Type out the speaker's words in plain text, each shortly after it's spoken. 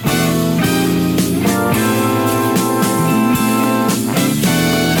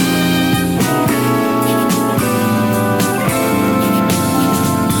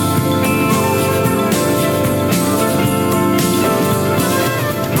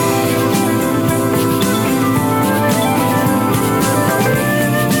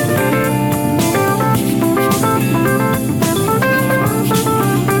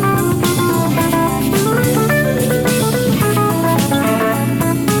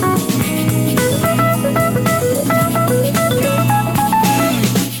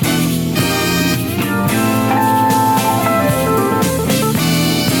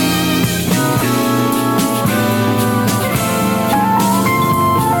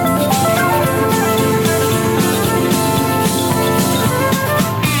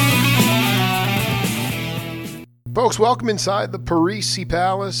Folks, welcome inside the Parisi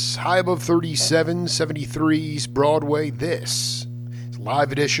Palace, high above 3773 East Broadway. This is a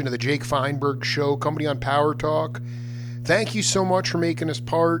live edition of the Jake Feinberg Show, company on Power Talk. Thank you so much for making us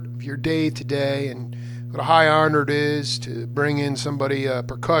part of your day today, and what a high honor it is to bring in somebody, a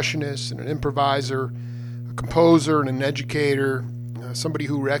percussionist and an improviser, a composer and an educator, somebody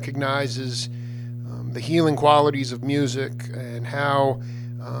who recognizes the healing qualities of music and how,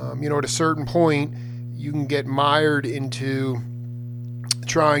 at a certain point, you can get mired into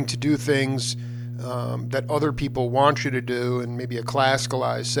trying to do things that other people want you to do in maybe a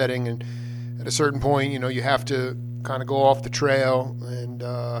classicalized setting. And at a certain point, you have to kind of go off the trail and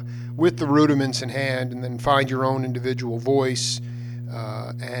with the rudiments in hand, and then find your own individual voice,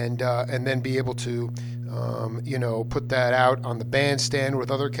 and then be able to, put that out on the bandstand with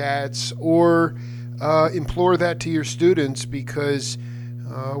other cats, or implore that to your students, because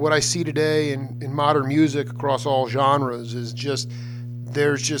what I see today in modern music across all genres is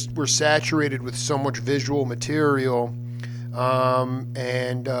we're saturated with so much visual material,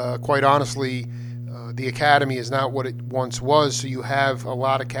 and quite honestly, the Academy is not what it once was. So you have a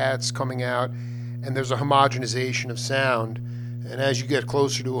lot of cats coming out, and there's a homogenization of sound. And as you get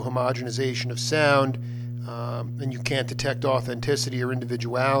closer to a homogenization of sound, and you can't detect authenticity or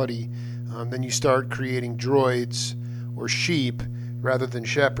individuality, then you start creating droids or sheep rather than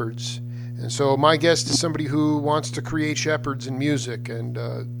shepherds. And so my guest is somebody who wants to create shepherds in music, and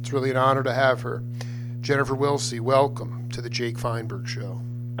it's really an honor to have her. Jennifer Wilsey, welcome to the Jake Feinberg Show.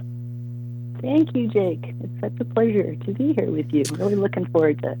 Thank you, Jake. It's such a pleasure to be here with you. Really looking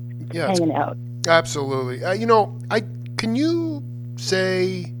forward to hanging out. Absolutely. Can you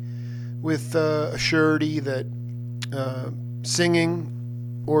say with a surety that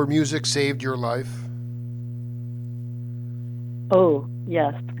singing or music saved your life? Oh,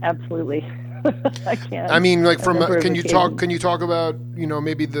 yes, absolutely. I can. I mean, like can you talk about,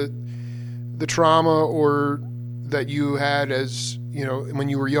 maybe the trauma or that you had as, when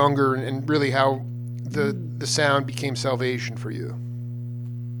you were younger, and really how the sound became salvation for you?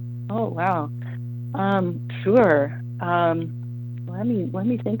 Oh, wow. Sure. Let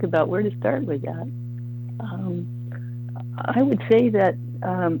me think about where to start with that. I would say that,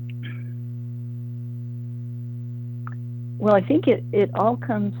 I think it all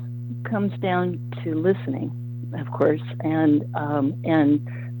comes down to listening, of course, and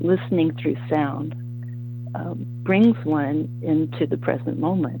listening through sound brings one into the present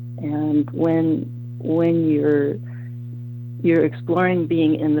moment. And when you're exploring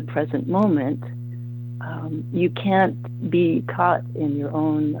being in the present moment, you can't be caught in your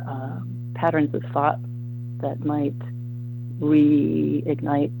own patterns of thought that might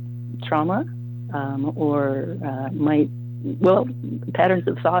reignite trauma, or patterns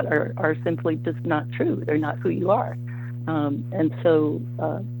of thought are simply just not true. They're not who you are. And so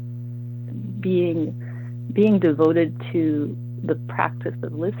being devoted to the practice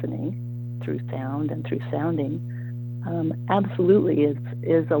of listening through sound and through sounding absolutely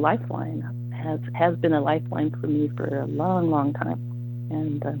is a lifeline, has been a lifeline for me for a long, long time.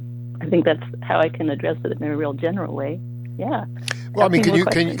 And I think that's how I can address it in a real general way. Yeah. Well, I mean,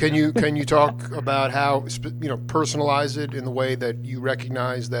 can you talk about how, personalize it in the way that you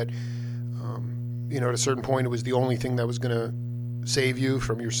recognize that, at a certain point, it was the only thing that was going to save you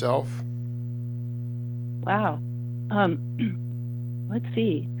from yourself? Wow. Let's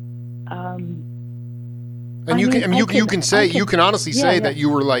see. And you can honestly say that you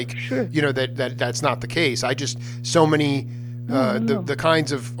were like, sure. That's not the case. So many, the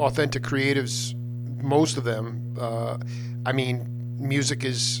kinds of authentic creatives, most of them, music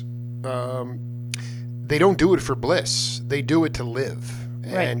is, they don't do it for bliss. They do it to live.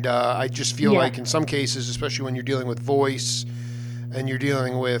 Right. And I just feel like in some cases, especially when you're dealing with voice and you're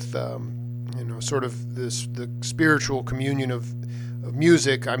dealing with, sort of the spiritual communion of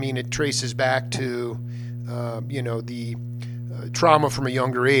music, it traces back to, the trauma from a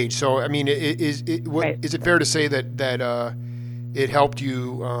younger age. So, is it fair to say that it helped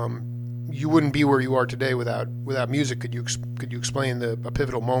you? You wouldn't be where you are today without music. Could you explain a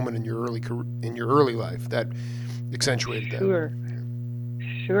pivotal moment in your early life that accentuated that?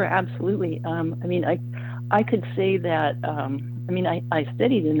 Sure, absolutely. I could say that. I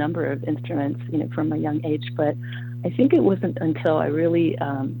studied a number of instruments, from a young age, but I think it wasn't until I really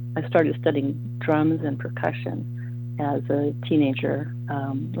I started studying drums and percussion as a teenager,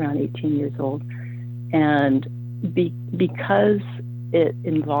 around 18 years old, and because it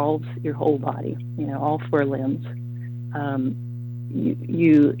involves your whole body, all four limbs.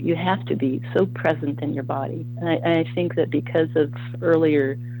 You have to be so present in your body, and I think that because of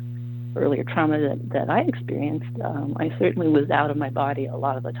earlier earlier trauma that I experienced, I certainly was out of my body a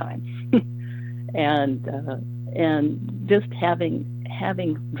lot of the time, and just having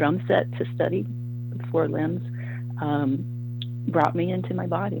drum set to study 4 limbs brought me into my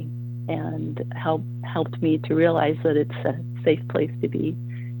body and helped me to realize that it's a safe place to be,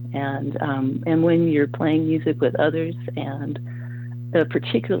 and when you're playing music with others, and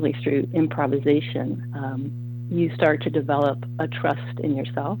particularly through improvisation, you start to develop a trust in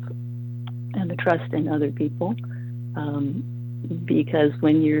yourself and a trust in other people, because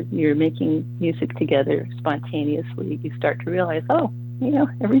when you're making music together spontaneously, you start to realize,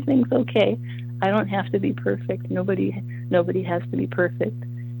 everything's okay. I don't have to be perfect. Nobody has to be perfect,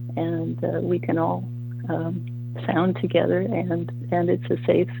 and we can all sound together, and it's a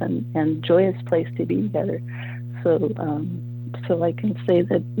safe and joyous place to be together. So I can say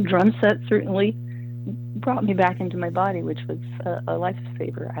that drum set certainly brought me back into my body, which was a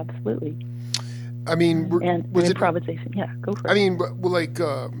lifesaver, absolutely. I mean, was improvisation? Yeah, go for it. I mean,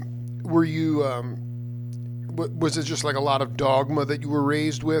 were you? Was it just like a lot of dogma that you were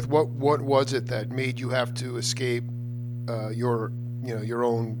raised with? What was it that made you have to escape your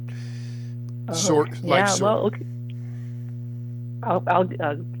own sort? Well, okay.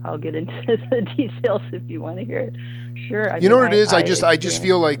 I'll get into the details if you want to hear it. Sure. You know what it is? I just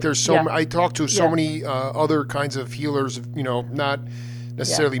feel like there's so I talk to so many other kinds of healers, not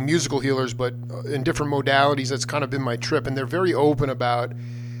necessarily musical healers, but in different modalities. That's kind of been my trip, and they're very open about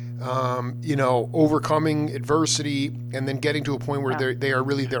overcoming adversity and then getting to a point where they are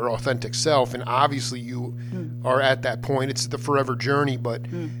really their authentic self. And obviously you are at that point. It's the forever journey, but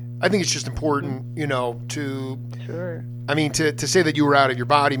I think it's just important, to, sure. I mean, to say that you were out of your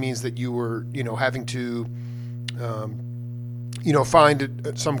body means that you were, having to,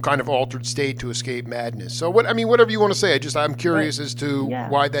 find some kind of altered state to escape madness. So whatever you want to say, I'm curious as to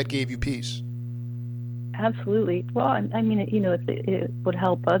why that gave you peace. Absolutely. Well, I mean, it would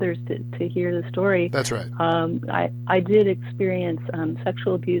help others to hear the story. That's right. I did experience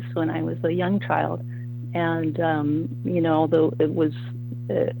sexual abuse when I was a young child, and although it was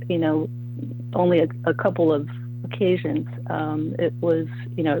only a couple of occasions, it was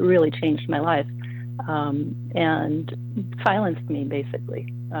it really changed my life, and silenced me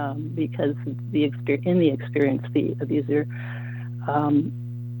basically, because in the experience the abuser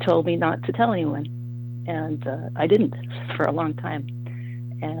told me not to tell anyone. And I didn't for a long time,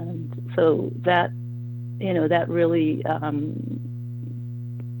 and so that really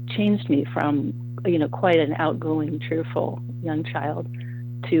changed me from quite an outgoing, cheerful young child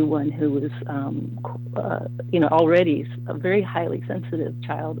to one who was already a very highly sensitive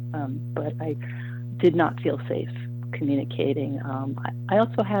child, but I did not feel safe communicating. I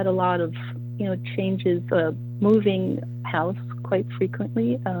also had a lot of changes, moving house quite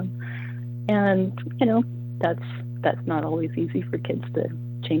frequently. And that's not always easy for kids to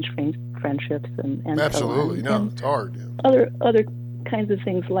change friendships and absolutely so on. It's hard. Yeah. Other kinds of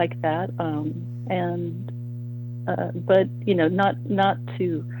things like that, but not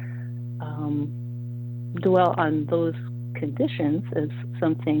to dwell on those conditions as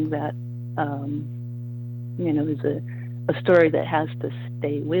something that is a story that has to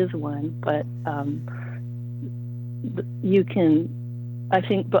stay with one, but you can. I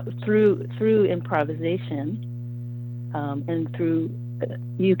think, but through improvisation, and through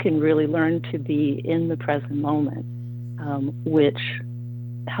you can really learn to be in the present moment, which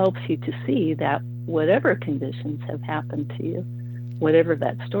helps you to see that whatever conditions have happened to you, whatever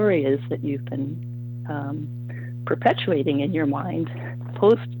that story is that you've been perpetuating in your mind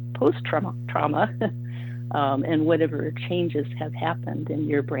post trauma, and whatever changes have happened in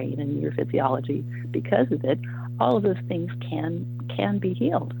your brain and your physiology because of it, all of those things can be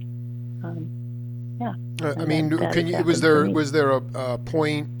healed. I mean, was there a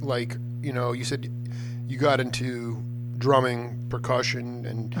point, like, you said you got into drumming, percussion,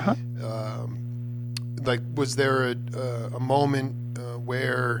 and was there a moment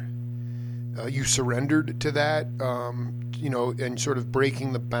where you surrendered to that, and sort of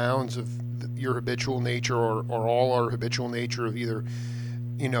breaking the bounds of your habitual nature, or all our habitual nature of either,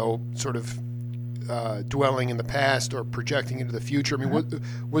 sort of dwelling in the past or projecting into the future? I mean,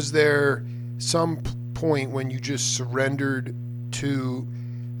 was there some point when you just surrendered to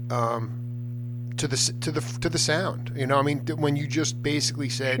the sound? I mean, when you just basically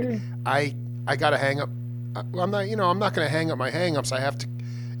said, sure. I got to hang up. I'm not going to hang up my hang-ups. I have to.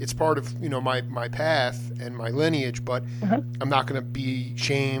 It's part of my path and my lineage, but I'm not going to be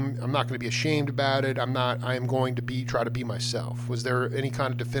ashamed. I'm not going to be ashamed about it. I am going to try to be myself. Was there any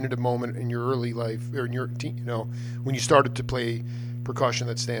kind of definitive moment in your early life, or in your when you started to play percussion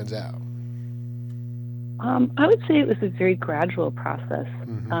that stands out? I would say it was a very gradual process,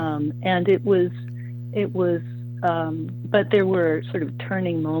 and it was, but there were sort of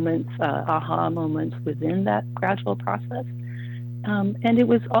turning moments, aha moments within that gradual process, and it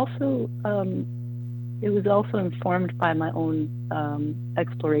was also informed by my own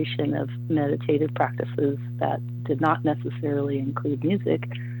exploration of meditative practices that did not necessarily include music,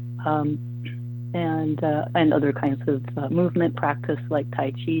 and other kinds of movement practice like Tai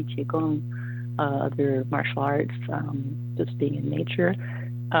Chi, Qigong, other martial arts, just being in nature.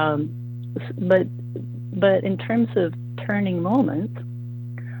 But in terms of turning moments,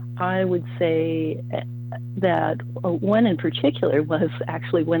 I would say that one in particular was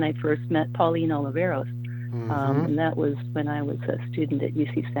actually when I first met Pauline Oliveros. And that was when I was a student at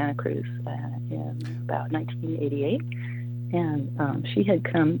UC Santa Cruz in about 1988. And she had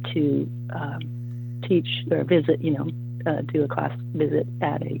come to teach or visit, do a class visit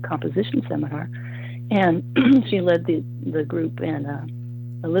at a composition seminar. And she led the group in a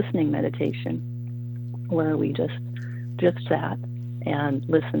listening meditation where we just sat and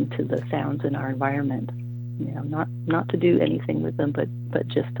listened to the sounds in our environment. Not to do anything with them, but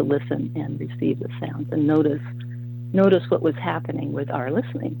just to listen and receive the sounds and notice what was happening with our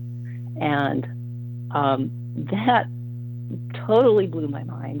listening. And that totally blew my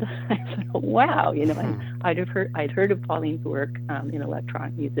mind. I said, oh, wow, I'd heard of Pauline's work in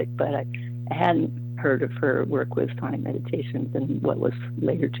electronic music, but I hadn't heard of her work with sonic meditations and what was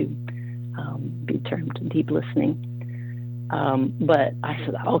later to be termed deep listening. But I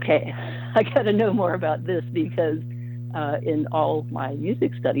said, okay, I got to know more about this, because in all my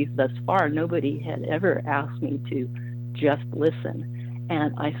music studies thus far, nobody had ever asked me to just listen.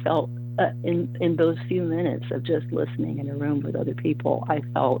 And I felt in those few minutes of just listening in a room with other people, I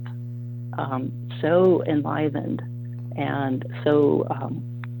felt so enlivened and so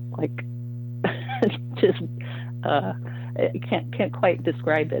just can't quite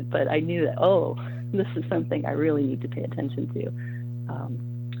describe it, but I knew that, this is something I really need to pay attention to.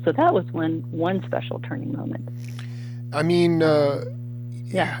 So that was one special turning moment. I mean,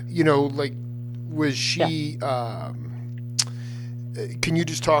 was she? Yeah. Can you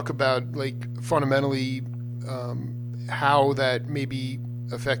just talk about, fundamentally, how that maybe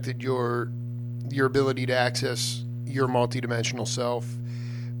affected your ability to access your multidimensional self?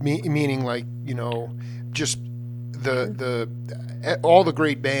 Meaning, just all the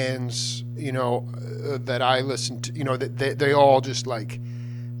great bands, that I listen to, that they all just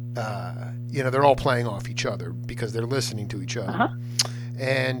they're all playing off each other because they're listening to each other.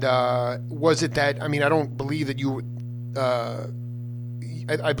 And was it that? I mean, I don't believe that you.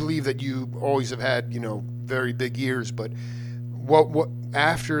 I believe that you always have had, very big ears. But what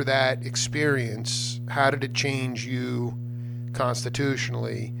after that experience, how did it change you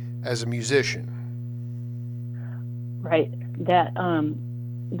constitutionally as a musician? Right. That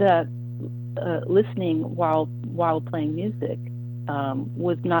listening while playing music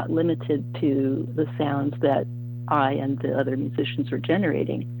was not limited to the sounds that I and the other musicians were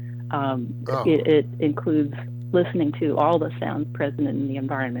generating. It includes listening to all the sounds present in the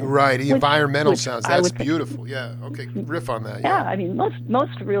environment. Right, the environmental sounds. That's beautiful. Yeah. Okay, riff on that. Yeah, I mean,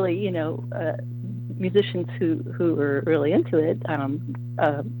 most really, musicians who are really into it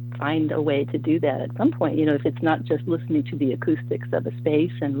find a way to do that at some point. If it's not just listening to the acoustics of a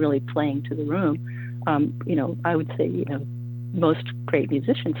space and really playing to the room, I would say, most great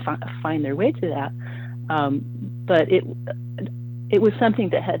musicians find their way to that. But it was something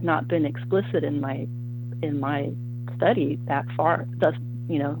that had not been explicit in my study that far, thus,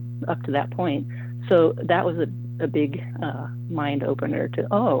 up to that point. So that was a big mind opener to,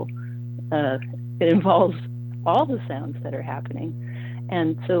 it involves all the sounds that are happening.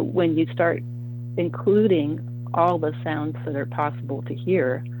 And so when you start including all the sounds that are possible to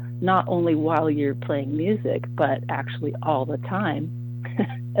hear, not only while you're playing music, but actually all the time,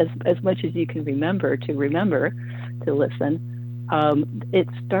 as much as you can remember to listen, it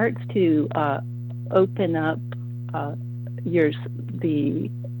starts to open up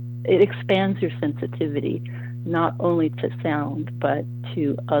it expands your sensitivity, not only to sound, but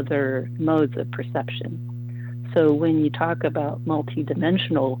to other modes of perception. So when you talk about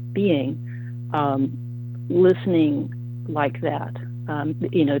multidimensional being, listening like that,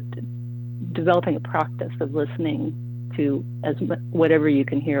 developing a practice of listening to whatever you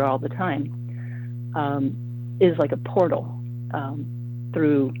can hear all the time, is like a portal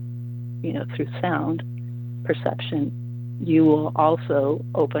through sound perception. You will also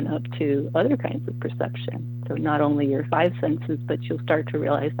open up to other kinds of perception. So not only your five senses, but you'll start to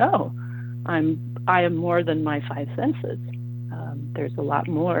realize, I am more than my five senses. there's a lot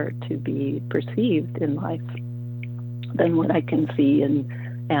more to be perceived in life than what I can see and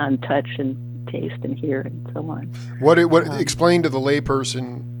touch and taste and hear and so on. What explain to the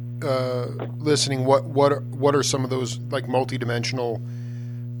layperson listening what are some of those like multidimensional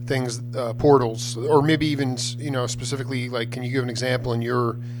things, portals, or maybe even specifically, like, can you give an example in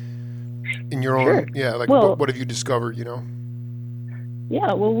your Sure. own like Well, what have you discovered?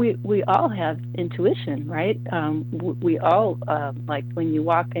 Yeah, well, we all have intuition, right? We all like when you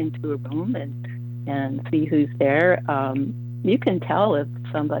walk into a room and see who's there. You can tell if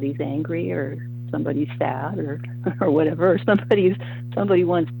somebody's angry or somebody's sad or whatever, or somebody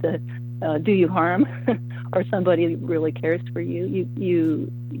wants to do you harm, or somebody really cares for you.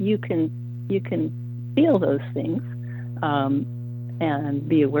 You can feel those things and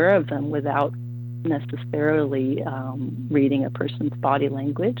be aware of them without necessarily reading a person's body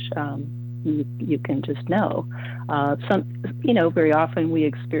language. You can just know. Very often we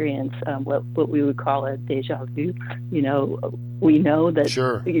experience what we would call a deja vu. We know that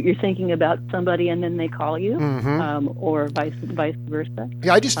Sure. You're thinking about somebody and then they call you, or vice versa.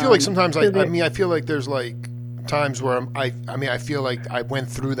 Yeah, I just feel like sometimes I feel like there's like times where I feel like I went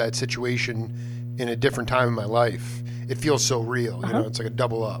through that situation in a different time in my life. It feels so real. It's like a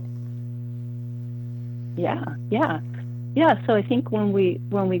double up. Yeah. So I think when we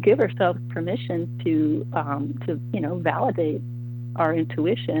give ourselves permission to validate our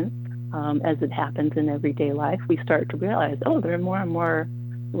intuition as it happens in everyday life, we start to realize, there are more and more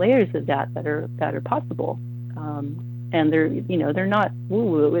layers of that are possible, and they're not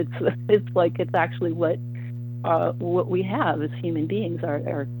woo-woo. It's actually what we have as human beings,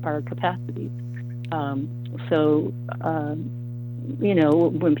 our capacities.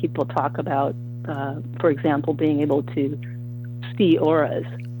 When people talk about, for example, being able to see auras,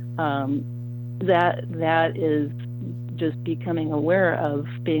 that is just becoming aware of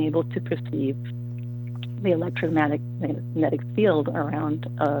being able to perceive the electromagnetic field around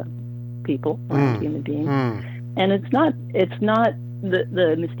people, around human beings. And it's not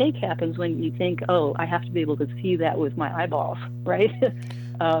the mistake happens when you think, I have to be able to see that with my eyeballs, right?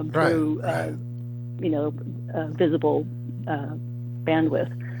 Through visible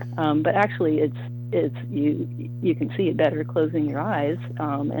bandwidth. But actually, it's you can see it better closing your eyes,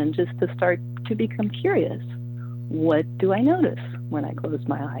 and just to start to become curious. What do I notice when I close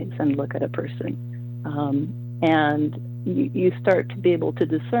my eyes and look at a person? And you start to be able to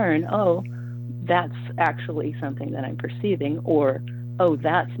discern, that's actually something that I'm perceiving, or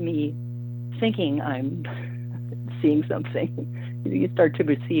that's me thinking I'm seeing something. You start to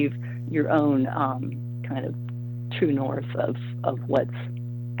perceive your own kind of true north of what's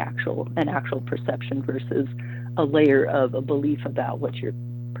an actual perception versus a layer of a belief about what you're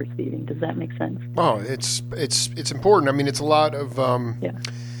perceiving. Does that make sense? Oh, it's important. I mean, it's a lot of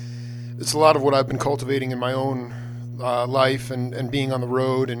it's a lot of what I've been cultivating in my own life and being on the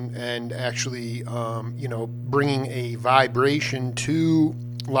road and actually bringing a vibration to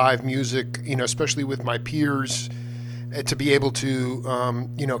live music, especially with my peers, to be able to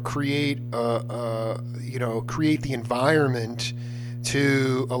create create the environment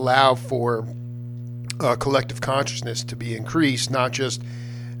to allow for collective consciousness to be increased, not just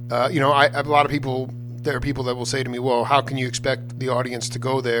a lot of people. There are people that will say to me, "Well, how can you expect the audience to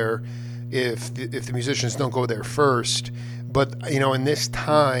go there if the musicians don't go there first?" But in this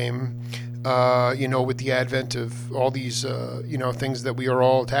time, with the advent of all these things that we are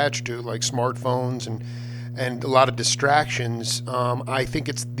all attached to, like smartphones and a lot of distractions, I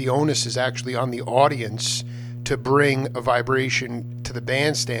think the onus is actually on the audience to bring a vibration to the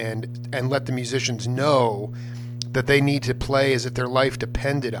bandstand and let the musicians know that they need to play as if their life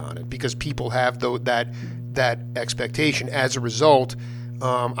depended on it, because people have that expectation. As a result,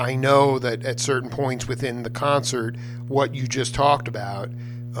 I know that at certain points within the concert, what you just talked about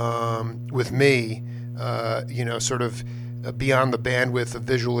with me, sort of beyond the bandwidth of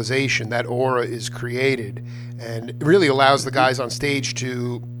visualization, that aura is created, and it really allows the guys on stage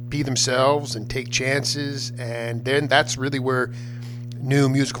to be themselves and take chances, and then that's really where new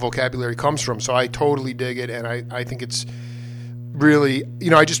musical vocabulary comes from. So I totally dig it, and I think it's really,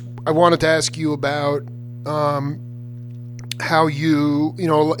 I wanted to ask you about how you, in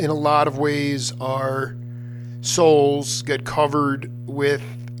a lot of ways, our souls get covered with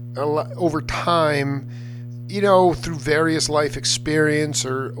over time, through various life experience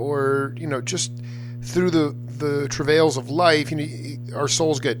or just through the travails of life. Our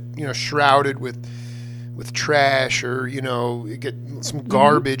souls get shrouded with trash, or get some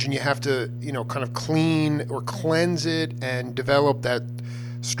garbage, and you have to kind of clean or cleanse it and develop that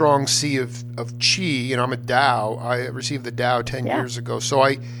strong sea of chi. You know, I'm a Tao. I received the Tao 10 years ago. So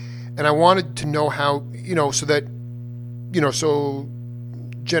I wanted to know how, you know, so that, you know, so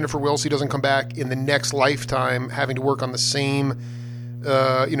Jennifer Wilsey doesn't come back in the next lifetime having to work on the same,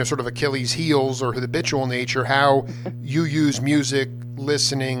 you know, sort of Achilles heels or habitual nature, how you use music,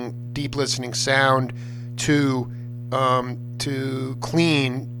 listening, deep listening sound to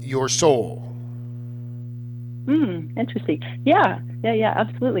clean your soul. Interesting. Yeah,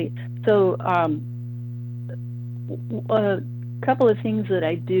 absolutely. So, a couple of things that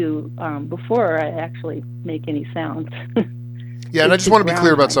I do before I actually make any sounds. Yeah, and I just want to be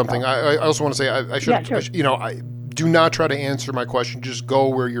clear about myself. something. I also want to say I should, Yeah, sure. you know, I do not try to answer my question. Just go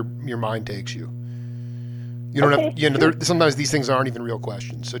where your mind takes you. You don't have, you know, sometimes these things aren't even real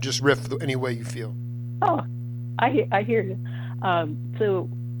questions. So just riff any way you feel. Oh, I hear you. So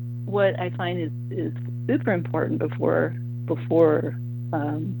what I find is super important before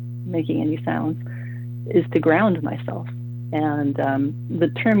making any sounds is to ground myself. And the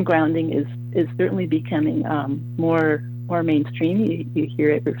term grounding is certainly becoming more mainstream. You hear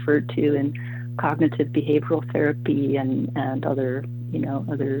it referred to in cognitive behavioral therapy and other, you know,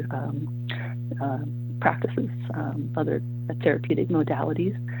 other practices, other therapeutic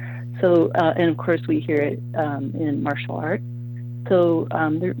modalities. So, and of course we hear it in martial arts. So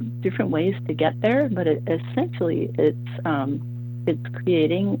there are different ways to get there, but essentially it's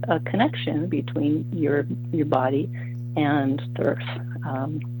creating a connection between your body and the earth.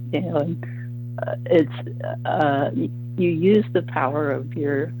 You know, it's you use the power of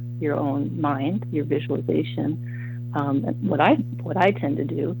your own mind, your visualization. What I tend to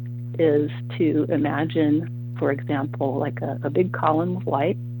do is to imagine, for example, like a big column of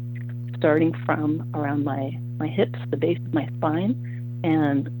light starting from around my hips, the base of my spine,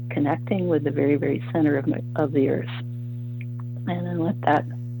 and connecting with the very, very center of the earth. And then let that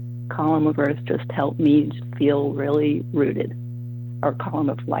column of earth just help me feel really rooted, or column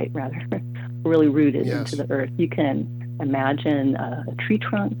of light rather, really rooted into the earth. You can imagine a tree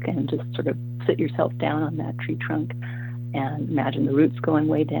trunk and just sort of sit yourself down on that tree trunk and imagine the roots going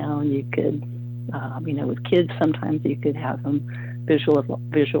way down. You could, you know, with kids, sometimes you could have them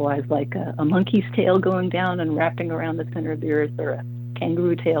visualize like a monkey's tail going down and wrapping around the center of the earth, or a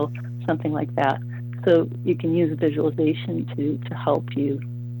kangaroo tail, something like that. So you can use visualization to help you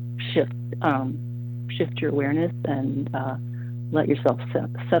shift your awareness and let yourself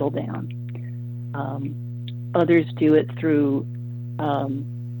settle down. Others do it through,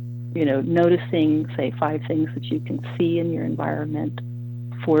 you know, noticing, say, 5 things that you can see in your environment,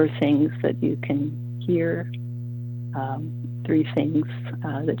 4 things that you can hear, 3 things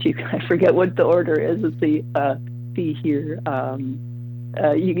that you can, I forget what the order is. Let's see, hear.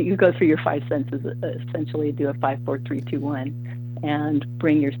 You go through your 5 senses, essentially do a 5, 4, 3, 2, 1, and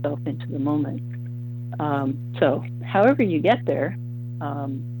bring yourself into the moment. So however you get there,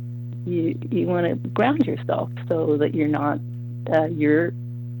 you want to ground yourself so that you're not, your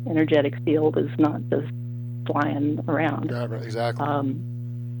energetic field is not just flying around. Yeah, right, exactly.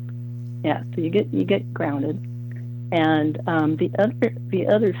 Yeah, so you get grounded. And the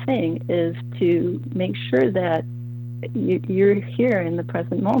other thing is to make sure that you're here in the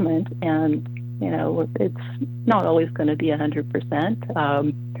present moment, and you know it's not always going to be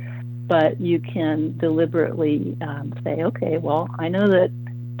 100%, but you can deliberately say, okay, well, I know that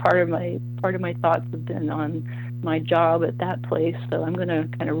part of my thoughts have been on my job at that place, so I'm going to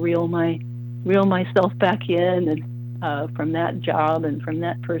kind of reel myself back in, and from that job and from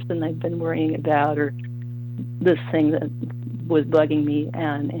that person I've been worrying about, or this thing that was bugging me,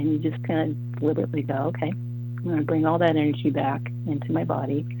 and you just kind of deliberately go, okay, I'm going to bring all that energy back into my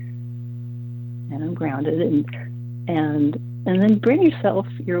body, and I'm grounded, and then bring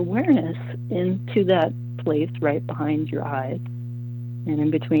your awareness into that place right behind your eyes and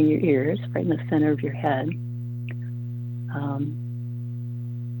in between your ears, right in the center of your head,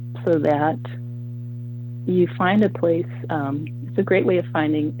 so that you find a place. It's a great way of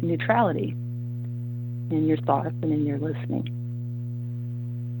finding neutrality in your thoughts and in your listening.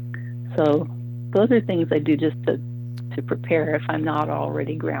 So those are things I do just to prepare if I'm not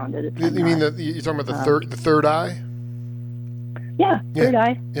already grounded. You mean you're talking about the third eye? Yeah, third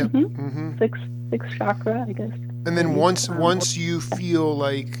eye. Yeah. Mm-hmm. Sixth chakra, I guess. And then once you feel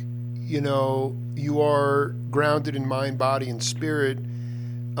like, you know, you are grounded in mind, body, and spirit,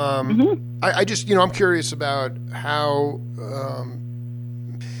 I just, you know, I'm curious about how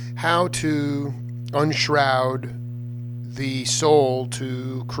to unshroud the soul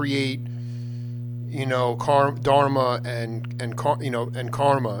to create, you know, dharma and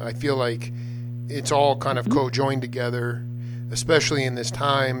karma. I feel like it's all kind of co-joined together. especially in this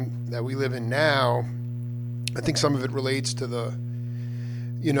time that we live in now. I think some of it relates to the,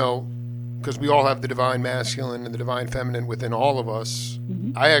 because we all have the divine masculine and the divine feminine within all of us.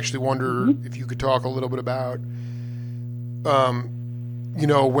 Mm-hmm. I actually wonder if you could talk a little bit about,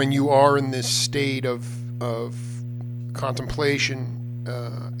 when you are in this state of contemplation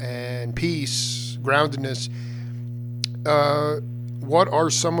and peace, groundedness, what are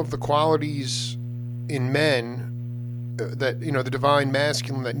some of the qualities in men that, the divine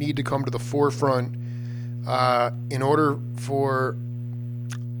masculine that need to come to the forefront in order for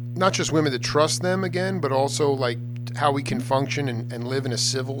not just women to trust them again, but also like how we can function and live in a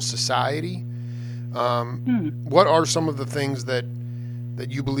civil society? What are some of the things that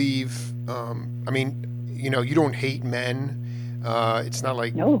you believe? You don't hate men. It's not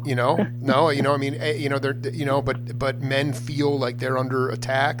like, no. But men feel like they're under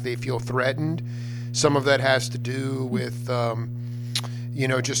attack. They feel threatened. Some of that has to do with,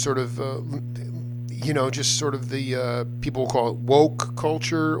 just sort of the people call it woke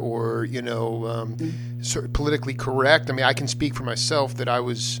culture, or sort of politically correct. I mean, I can speak for myself that I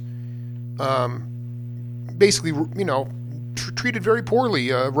was basically, treated very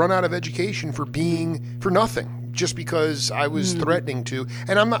poorly, run out of education for nothing, just because I was threatening to.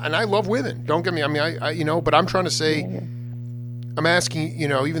 And I'm not, and I love women. Don't get me. I mean, I but I'm trying to say, I'm asking,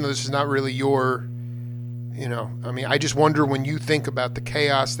 even though this is not really your, I just wonder when you think about the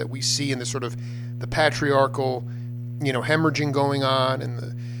chaos that we see in the sort of the patriarchal, hemorrhaging going on, and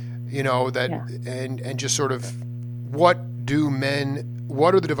the, and just sort of what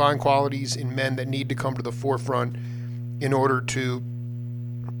are the divine qualities in men that need to come to the forefront in order to,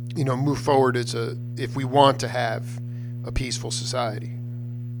 move forward if we want to have a peaceful society?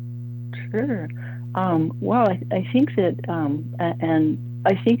 Sure. Well, I think that, and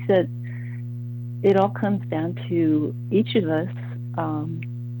I think that it all comes down to each of us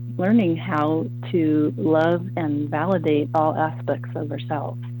learning how to love and validate all aspects of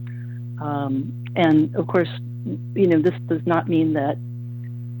ourselves. And of course, this does not mean that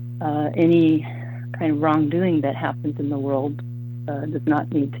any kind of wrongdoing that happens in the world does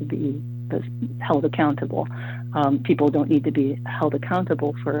not need to be held accountable. People don't need to be held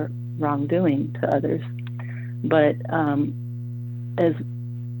accountable for wrongdoing to others. But as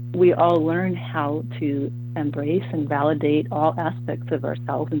we all learn how to embrace and validate all aspects of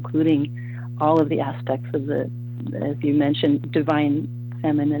ourselves, including all of the aspects of the, as you mentioned, divine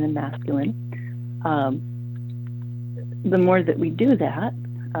feminine and masculine, the more that we do that,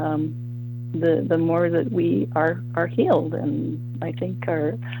 the more that we are healed, and I think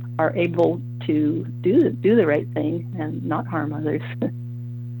are able to do the right thing and not harm others.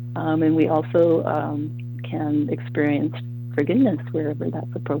 And we also can experience forgiveness wherever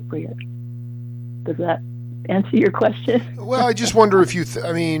that's appropriate. Does that answer your question? Well, I just wonder if you, as it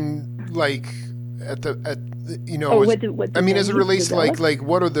relates to like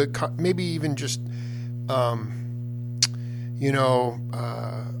what are the, maybe even just,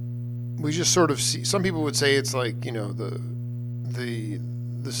 we just sort of see, some people would say it's like, this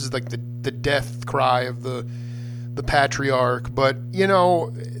is like the death cry of the patriarch, but,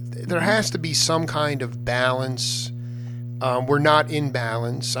 there has to be some kind of balance. We're not in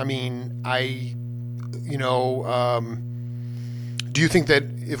balance. I mean, do you think that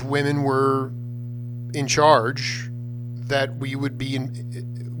if women were in charge, that we would be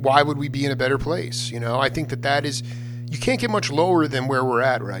why would we be in a better place? I think that is, you can't get much lower than where we're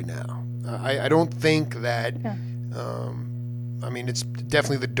at right now. I don't think that, it's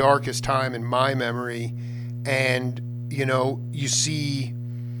definitely the darkest time in my memory. And, you see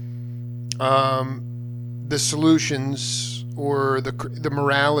the solutions or the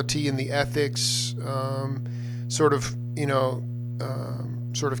morality and the ethics sort of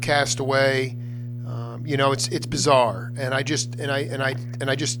cast away. It's bizarre, and I just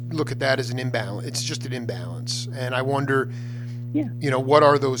look at that as an imbalance. It's just an imbalance, and I wonder, what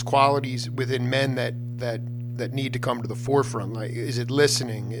are those qualities within men that need to come to the forefront? Like, is it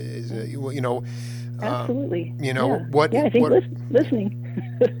listening? Is it, absolutely. What? Yeah, I think listening.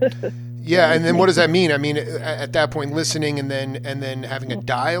 Yeah, and then what does that mean? I mean, at that point, listening and then having a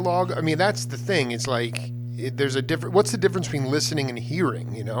dialogue. I mean, that's the thing. It's like there's a different. What's the difference between listening and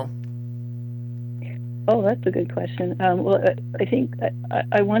hearing? Oh, that's a good question. Well, I think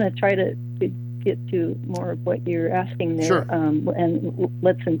I want to try to get to more of what you're asking there. Sure. And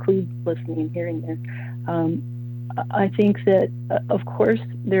let's include listening and hearing there. I think that, of course,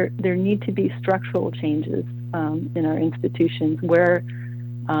 there need to be structural changes in our institutions where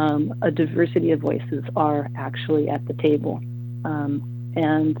a diversity of voices are actually at the table.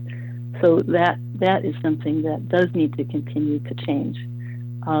 And So that is something that does need to continue to change.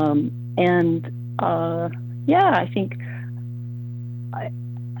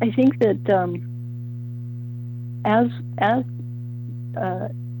 I think that as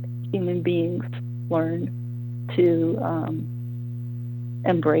human beings learn to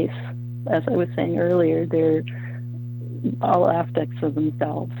embrace, as I was saying earlier, all aspects of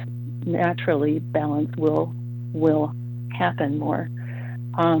themselves, naturally balance will happen more.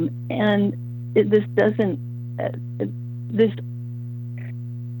 This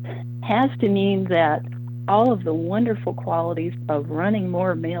has to mean that all of the wonderful qualities of running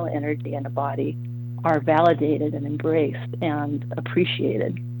more male energy in the body are validated and embraced and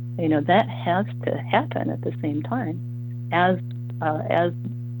appreciated. That has to happen at the same time, as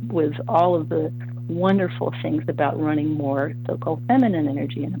with all of the wonderful things about running more so-called feminine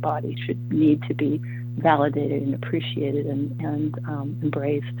energy in the body should need to be validated and appreciated and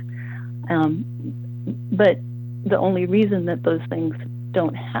embraced. But the only reason that those things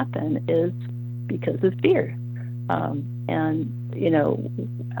don't happen is because of fear. On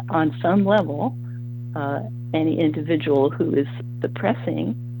some level, any individual who is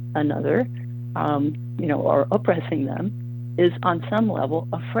suppressing another, or oppressing them, is on some level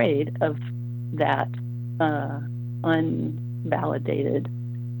afraid of that unvalidated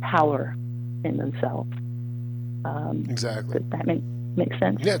power in themselves. Exactly. Does that make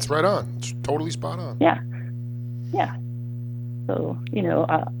sense? Yeah, it's right on. It's totally spot on. Yeah. So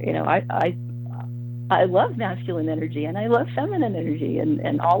I love masculine energy and I love feminine energy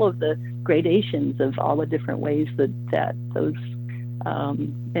and all of the gradations of all the different ways that those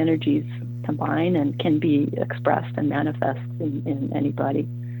energies combine and can be expressed and manifest in anybody.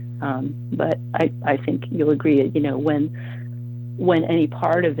 But I think you'll agree, when any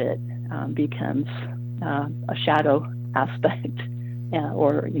part of it becomes a shadow aspect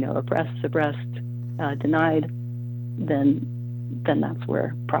or oppressed, suppressed, denied, then that's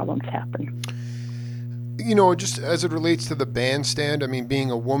where problems happen. Just as it relates to the bandstand, I mean,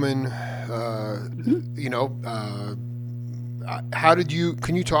 being a woman, can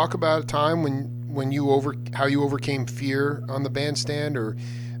you talk about a time how you overcame fear on the bandstand, or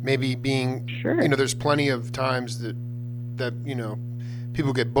maybe being, Sure. There's plenty of times that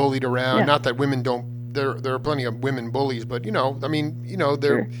people get bullied around. Yeah. Not that women don't, there are plenty of women bullies, but they're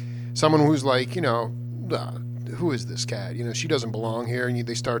Sure. someone who's like, who is this cat? She doesn't belong here, and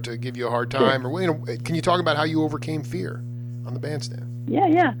they start to give you a hard time. Sure. Or can you talk about how you overcame fear on the bandstand?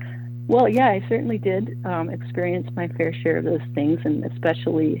 Yeah. Well, yeah, I certainly did experience my fair share of those things, and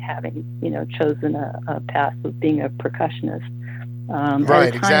especially having chosen a path of being a percussionist.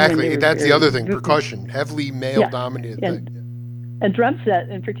 Right, exactly. That's the other thing. Percussion, heavily male-dominated. And drum set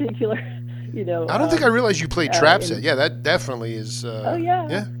in particular. I don't think I realized you played trap set. Yeah, that definitely is. Oh yeah.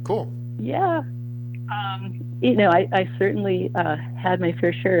 Yeah, cool. Yeah. I certainly had my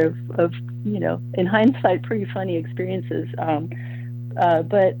fair share of in hindsight, pretty funny experiences.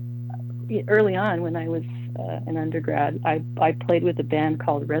 But early on, when I was an undergrad, I played with a band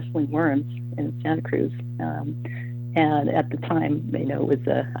called Wrestling Worms in Santa Cruz. And at the time, it was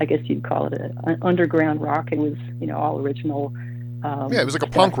I guess you'd call it an underground rock. It was, all original. It was like a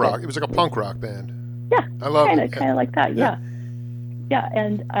punk rock. It was like a punk rock band. Yeah, I love it. Kind of like that. Yeah.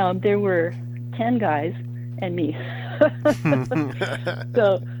 And there were 10 guys and me.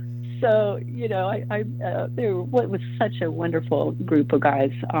 so what was such a wonderful group of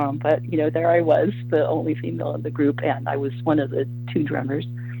guys. But there I was, the only female in the group, and I was one of the two drummers.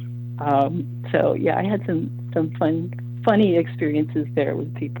 I had some funny experiences there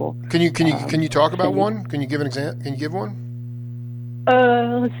with people. Can you talk about one? Can you give an example? Can you give one?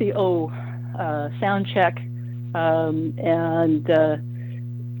 Let's see. Sound check, and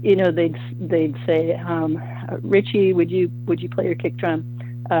they'd say, Richie, would you play your kick drum?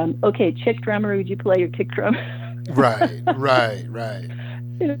 Okay, chick drummer, would you play your kick drum? Right. I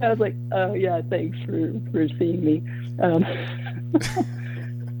was like, oh yeah, thanks for seeing me.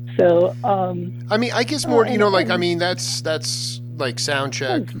 I mean, I guess more, that's like sound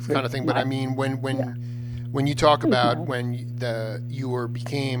check kind of thing. But I mean, when you talk about when you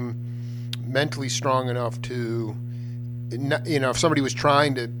became mentally strong enough to, if somebody was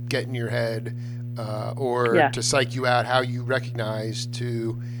trying to get in your head or to psych you out, how you recognized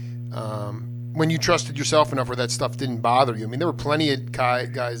when you trusted yourself enough where that stuff didn't bother you. I mean, there were plenty of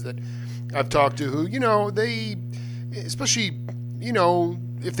guys that I've talked to who, they, especially,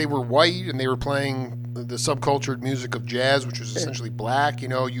 if they were white and they were playing the subcultured music of jazz, which was essentially black,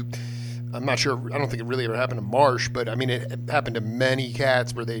 I'm not sure. I don't think it really ever happened to Marsh, but I mean, it happened to many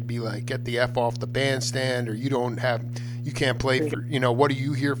cats where they'd be like, "Get the F off the bandstand," or you can't play for, what are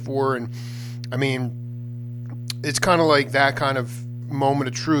you here for? And I mean, it's kind of like that kind of moment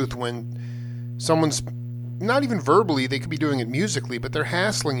of truth when someone's not even verbally, they could be doing it musically, but they're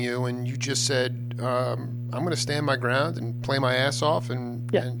hassling you, and you just said, "I'm going to stand my ground and play my ass off, and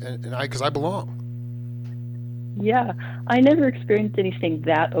because I belong." Yeah, I never experienced anything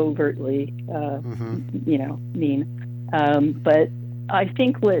that overtly, mean. But I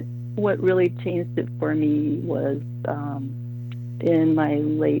think what really changed it for me was in my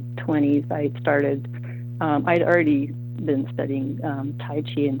late 20s. I started. I'd already been studying Tai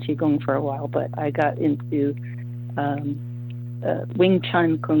Chi and Qigong for a while, but I got into Wing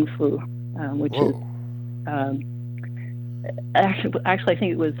Chun Kung Fu, which Whoa. is actually I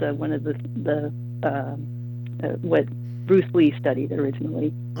think it was one of the what Bruce Lee studied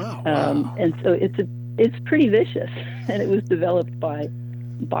originally. Oh, wow. And so it's pretty vicious, and it was developed by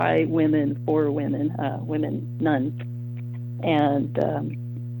women for women, women nuns, and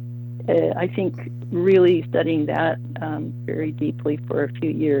I think really studying that very deeply for a few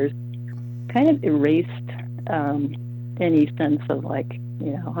years kind of erased any sense of like,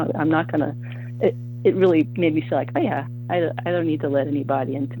 I'm not gonna. It really made me feel like, oh yeah, I don't need to let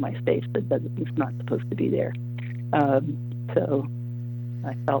anybody into my space it's not supposed to be there. So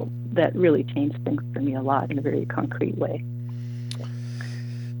I felt that really changed things for me a lot in a very concrete way.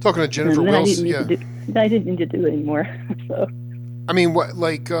 Talking to Jennifer Wilsey, I didn't need to do it anymore. So, I mean, what,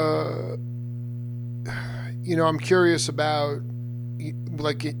 like, I'm curious about,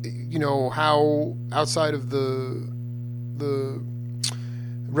 like, how outside of the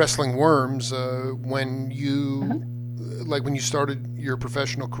wrestling worms, when you, like, when you started your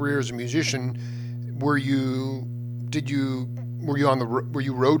professional career as a musician, were you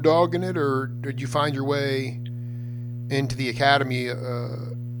road dogging it, or did you find your way into the academy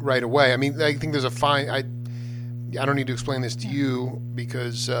right away? I mean, I think there's a fine. I don't need to explain this to you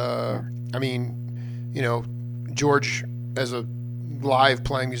because I mean, George, as a live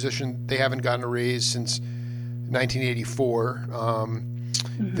playing musician, they haven't gotten a raise since 1984.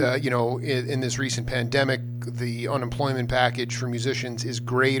 In this recent pandemic, the unemployment package for musicians is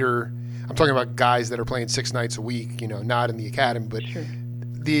greater. I'm talking about guys that are playing 6 nights a week, not in the academy, but sure.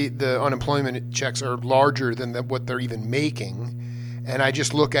 The unemployment checks are larger than what they're even making. And I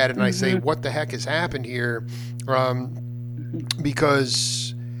just look at it and I say, what the heck has happened here?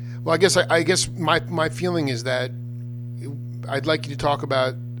 Because, well, I guess my feeling is that I'd like you to talk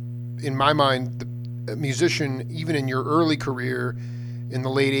about, in my mind, the musician, even in your early career, in the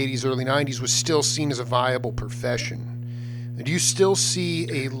late 80s, early 90s, was still seen as a viable profession. Do you still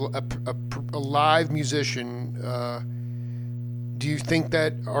see a live musician? Do you think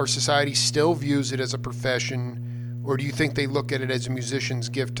that our society still views it as a profession, or do you think they look at it as a musician's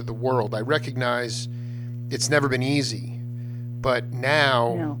gift to the world? I recognize it's never been easy, but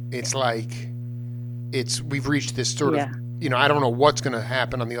now it's like we've reached this sort of, I don't know what's going to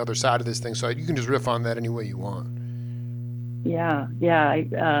happen on the other side of this thing, so you can just riff on that any way you want. Yeah.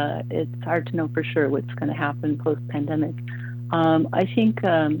 It's hard to know for sure what's going to happen post-pandemic. I think,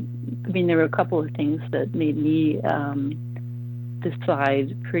 there were a couple of things that made me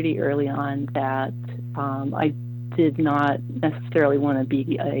decide pretty early on that I did not necessarily want to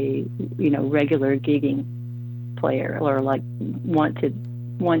be a, regular gigging player or like want to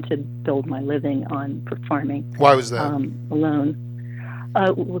build my living on performing. Why was that? Alone.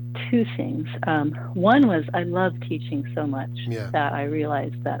 Well, two things. One was I love teaching so much that I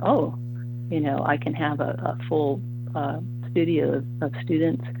realized that, I can have a full studio of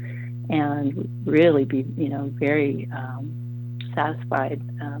students and really be, very satisfied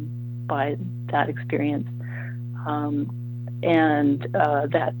by that experience.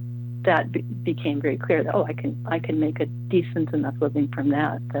 That became very clear that, I can make a decent enough living from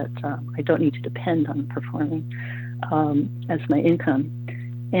that I don't need to depend on performing as my income.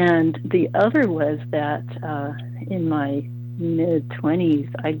 And the other was that in my mid-20s,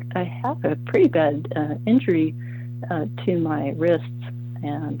 I have a pretty bad injury to my wrists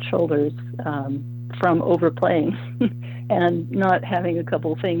and shoulders from overplaying and not having a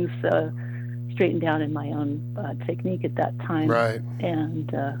couple things straightened out in my own technique at that time. Right.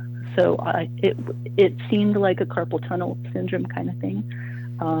 And so it seemed like a carpal tunnel syndrome kind of thing.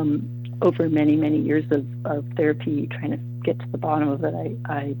 Over many, many years of therapy, trying to get to the bottom of it,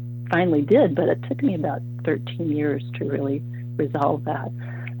 I finally did, but it took me about 13 years to really resolve that.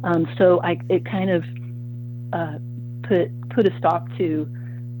 So it kind of put a stop to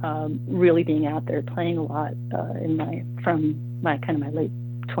really being out there playing a lot from my late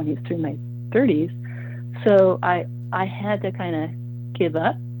 20s through my 30s. So I had to kind of give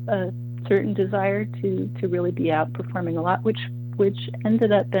up a certain desire to really be out performing a lot, which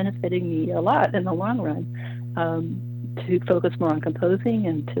ended up benefiting me a lot in the long run, to focus more on composing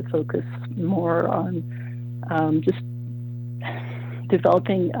and to focus more on just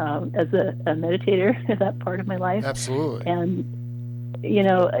developing as a meditator that part of my life. Absolutely. And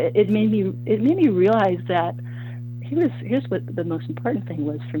it made me realize that here's what the most important thing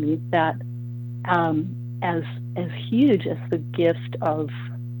was for me, that as huge as the gift of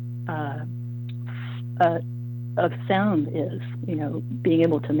sound is, being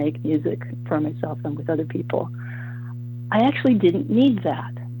able to make music for myself and with other people, I actually didn't need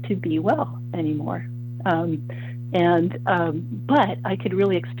that to be well anymore. But I could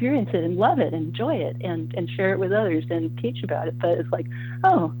really experience it and love it and enjoy it and share it with others and teach about it. But it's like,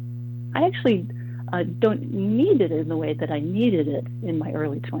 oh, I actually don't need it in the way that I needed it in my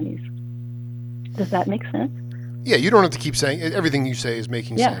early 20s. Does that make sense? Yeah, you don't have to keep saying everything you say is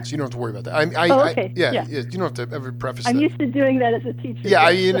making sense. You don't have to worry about that. Okay. You don't have to ever preface I'm that. used to doing that as a teacher. Yeah,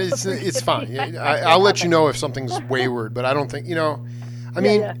 it's fine. I'll let you know if something's wayward, but I don't think,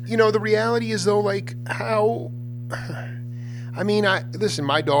 the reality is though, like how, listen,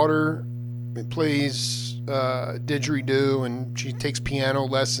 my daughter plays didgeridoo and she takes piano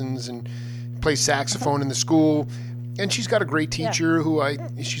lessons and plays saxophone in the school, and she's got a great teacher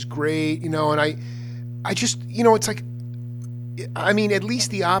she's great, and I just, it's like, at least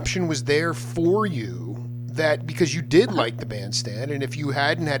the option was there for you, that because you did like the bandstand, and if you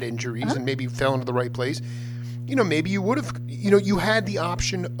hadn't had injuries and maybe fell into the right place, maybe you would have, you had the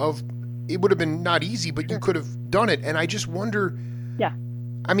option of, it would have been not easy, but you could have done it. And I just wonder,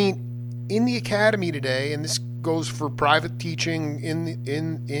 in the academy today, and this goes for private teaching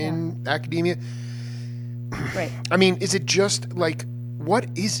in academia, right? Is it just like, what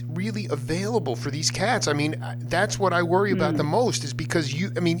is really available for these cats? That's what I worry about the most, is because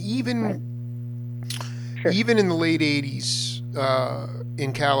even in the late 80s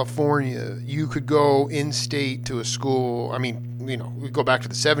in California, you could go in-state to a school. We go back to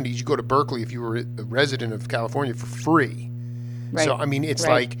the 70s, you go to Berkeley if you were a resident of California for free. Right. So, it's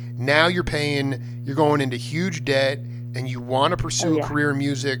like now you're going into huge debt, and you want to pursue a career in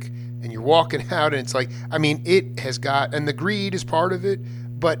music, and you're walking out, and it's like, it has got, and the greed is part of it,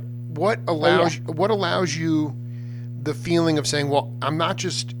 but what allows you the feeling of saying, well, I'm not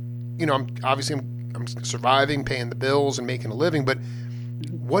just, I'm surviving, paying the bills and making a living, but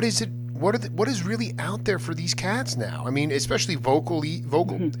what is it? What is really out there for these cats now? Especially vocal.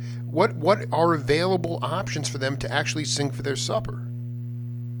 Mm-hmm. What are available options for them to actually sing for their supper?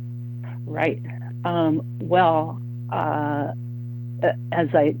 Right. As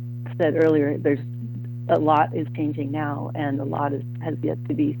I said earlier, there's a lot is changing now, and a lot has yet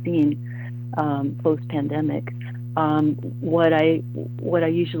to be seen post-pandemic. What I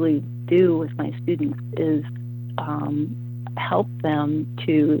usually do with my students is help them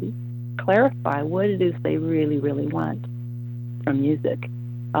to clarify what it is they really, really want from music,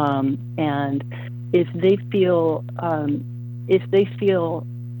 and if they feel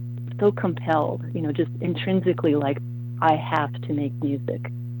so compelled, just intrinsically, like, I have to make music.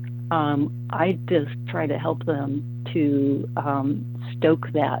 I just try to help them to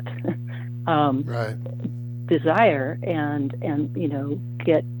stoke that desire and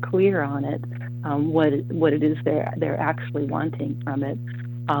get clear on it, what it is they're actually wanting from it,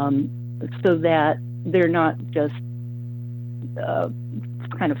 so that they're not just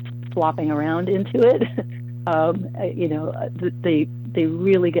kind of flopping around into it. They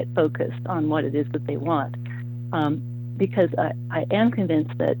really get focused on what it is that they want. Because I am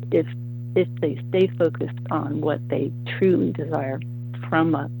convinced that if they stay focused on what they truly desire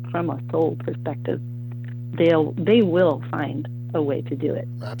from a soul perspective, they will find a way to do it.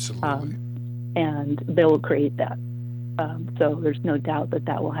 Absolutely. And they will create that. So there's no doubt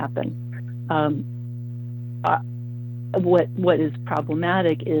that will happen. What is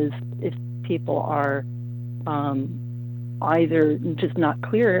problematic is if people are either just not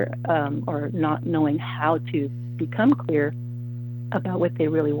clear or not knowing how to become clear about what they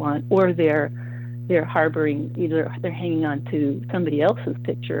really want, or they're harboring, either they're hanging on to somebody else's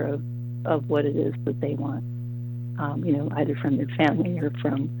picture of what it is that they want, either from their family or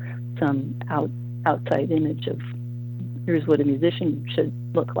from some outside image of here's what a musician should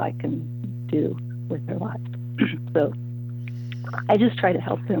look like and do with their lives. So I just try to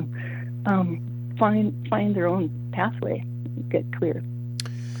help them find their own pathway, get clear.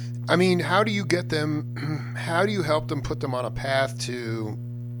 How do you get them, how do you help them, put them on a path to,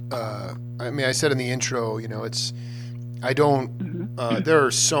 I said in the intro, it's I don't. Mm-hmm. There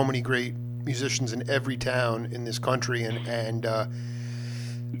are so many great musicians in every town in this country, and a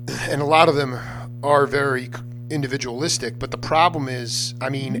lot of them are very individualistic. But the problem is, I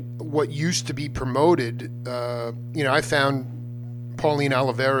mean, what used to be promoted, I found Pauline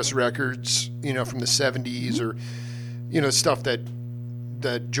Oliveras records, from the 70s, or, stuff that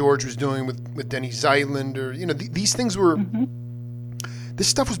George was doing with Denny Zeitlin, or, these things were, this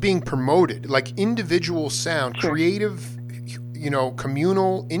stuff was being promoted, like individual sound, Sure. creative,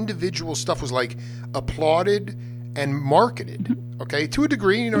 communal, individual stuff was like applauded and marketed, okay, to a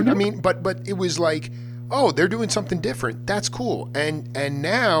degree, I mean, but it was like, oh, they're doing something different. That's cool. And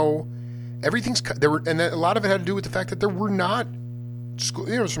now everything's and a lot of it had to do with the fact that there were not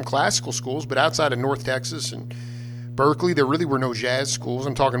some classical schools, but outside of North Texas and Berkeley, there really were no jazz schools.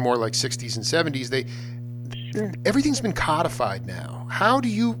 I'm talking more like 60s and 70s. Sure. Everything's been codified now. How do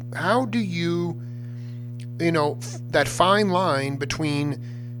you that fine line between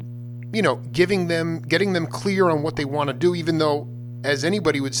getting them clear on what they want to do, even though, as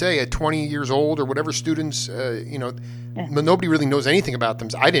anybody would say, at 20 years old or whatever, students, nobody really knows anything about them.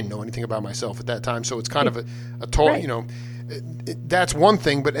 I didn't know anything about myself at that time, so it's kind of a tall, Right. That's one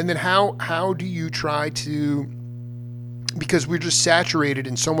thing. But and then how do you try to? Because we're just saturated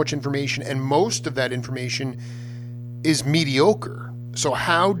in so much information, and most of that information is mediocre. So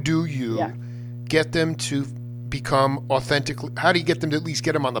how do you get them to become authentic? How do you get them to at least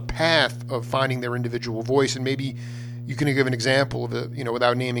get them on the path of finding their individual voice? And maybe you can give an example of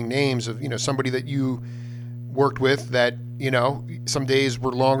without naming names, of somebody that you worked with that some days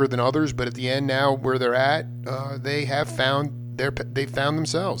were longer than others, but at the end, now where they're at, they found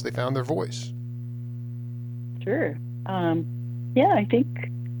themselves. They found their voice. Sure. I think,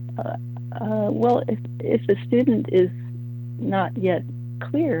 well, if the student is not yet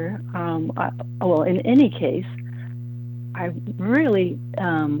clear, in any case, I really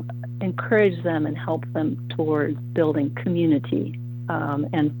encourage them and help them towards building community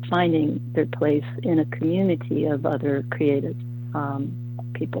and finding their place in a community of other creative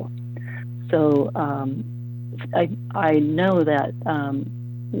people. So I know that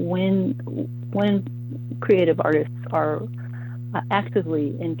when creative artists are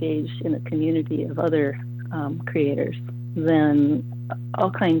actively engaged in a community of other creators, then all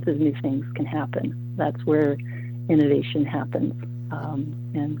kinds of new things can happen. That's where innovation happens,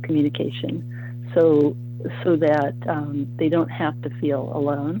 and communication. So that they don't have to feel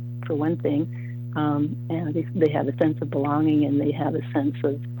alone, for one thing, and they have a sense of belonging, and they have a sense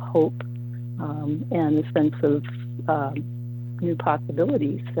of hope, and a sense of new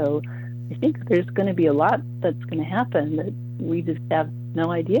possibilities. So I think there's going to be a lot that's going to happen that we just have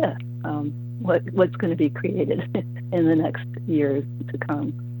no idea what's going to be created in the next years to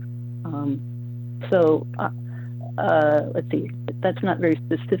come. Let's see. That's not very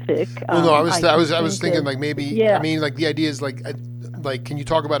specific. Well, no, I was thinking like maybe. Yeah. I mean, like the idea is like, can you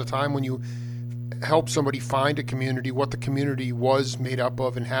talk about a time when you helped somebody find a community, what the community was made up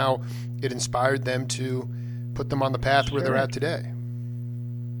of, and how it inspired them to put them on the path where they're at today?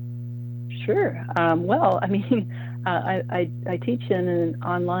 Sure. Well, I mean, I teach in an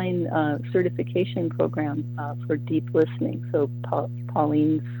online certification program for deep listening. So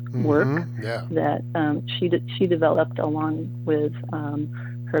Pauline's work that she developed along with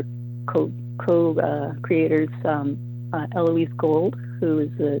her co-creators, Eloise Gold, who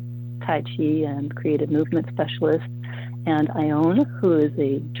is a Tai Chi and creative movement specialist, and Ione, who is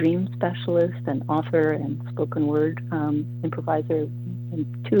a dream specialist and author and spoken word improviser, and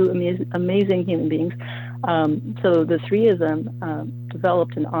two amazing human beings. So the three of them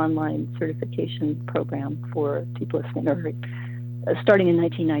developed an online certification program for deep listening. Starting in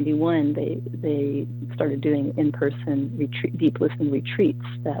 1991, they started doing in-person deep listening retreats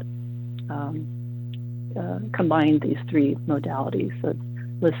that combined these three modalities. So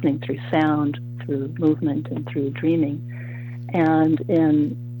listening through sound, through movement, and through dreaming. And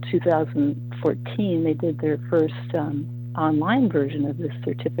in 2014, they did their first online version of this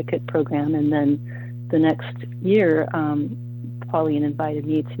certificate program, and then the next year, Pauline invited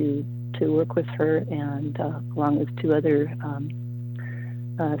me to work with her, and along with two other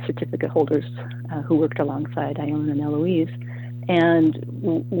certificate holders who worked alongside Ione and Eloise, and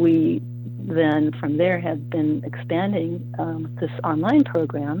we then from there have been expanding this online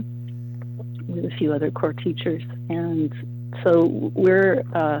program with a few other core teachers, and so we're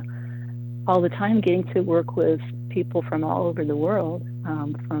all the time getting to work with people from all over the world,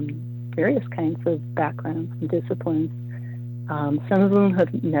 from various kinds of backgrounds and disciplines. Some of them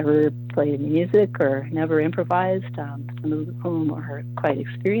have never played music or never improvised. Some of whom are quite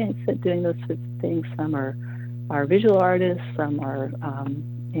experienced at doing those sorts of things. Some are are visual artists, some are,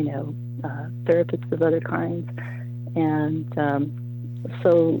 therapists of other kinds. And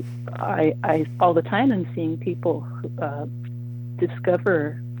so I all the time I'm seeing people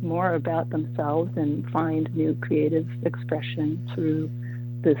discover more about themselves and find new creative expression through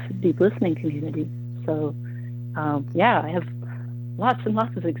this deep listening community. So, I have lots and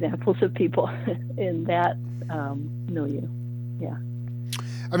lots of examples of people in that milieu. Yeah.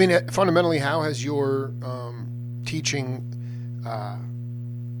 I mean, fundamentally, how has your teaching,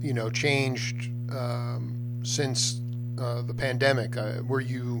 changed since the pandemic? Were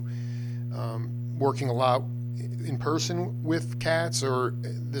you working a lot in person with cats, or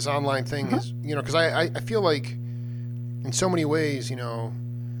this online thing is, because I feel like in so many ways,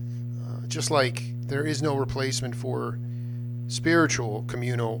 just like there is no replacement for spiritual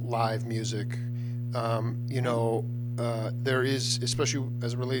communal live music, there is, especially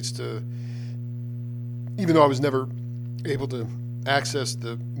as it relates to, even though I was never able to access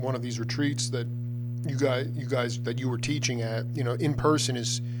one of these retreats that you guys that you were teaching at, in person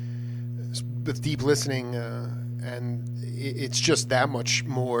is with deep listening, and it's just that much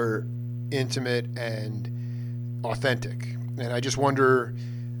more intimate and authentic. And I just wonder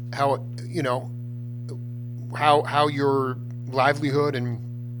how your livelihood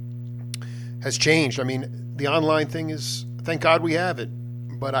has changed. I mean, the online thing is, thank God we have it,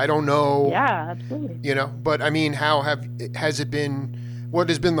 but I don't know. Yeah, absolutely. But I mean, has it been? What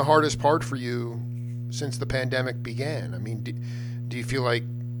has been the hardest part for you since the pandemic began? I mean, do you feel like?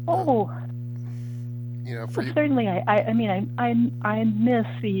 Certainly, I miss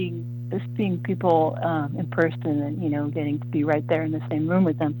seeing people in person and getting to be right there in the same room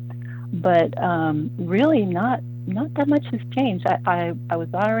with them. But really, not that much has changed. I was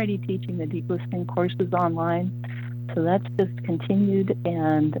already teaching the deep listening courses online, so that's just continued.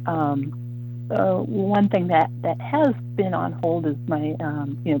 And one thing that has been on hold is my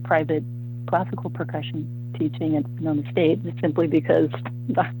private classical percussion teaching. It's been on the stage simply because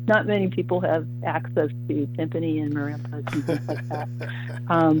not many people have access to timpani and marimbas and things like that.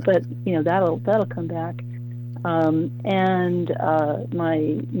 But that'll come back. And my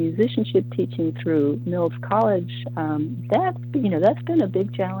musicianship teaching through Mills College, that's been a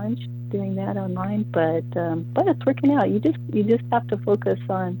big challenge doing that online. But it's working out. You just have to focus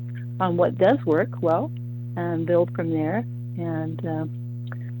on what does work well and build from there, and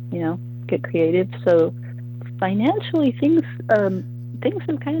get creative. So financially, things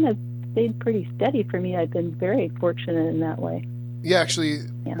have kind of stayed pretty steady for me. I've been very fortunate in that way. Yeah, actually,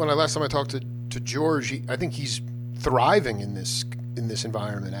 when last time I talked to George, I think he's thriving in this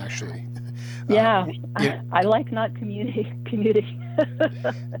environment. Actually, I like not commuting.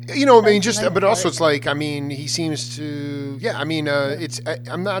 But also it's like, I mean, he seems to. Yeah, I mean,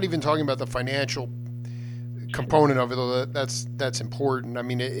 I'm not even talking about the financial component of it, though that's important. I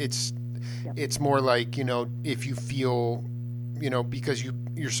mean, it's more like, if you feel, because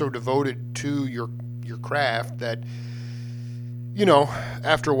you're so devoted to your craft that,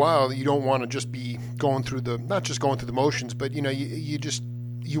 after a while you don't want to just be not just going through the motions, but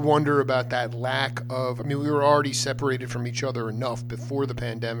you wonder about that lack of. I mean, we were already separated from each other enough before the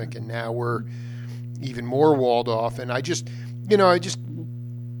pandemic, and now we're even more walled off. And I think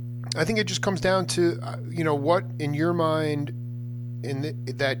it just comes down to, what in your mind,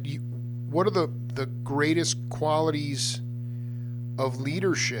 what are the greatest qualities of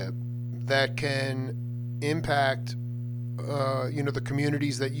leadership that can impact, the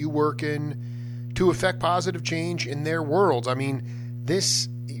communities that you work in to affect positive change in their worlds. I mean,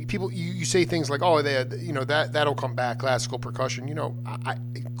 people, you say things like, oh, that'll come back, classical percussion. I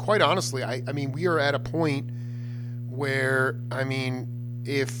quite honestly, I mean, we are at a point where, I mean,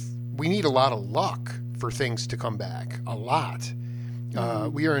 if we need a lot of luck for things to come back, a lot.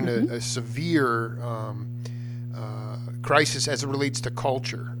 We are in a severe crisis as it relates to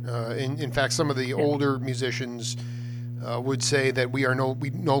culture. In fact, some of the older musicians would say that we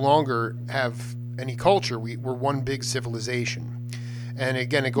no longer have any culture. We're one big civilization. And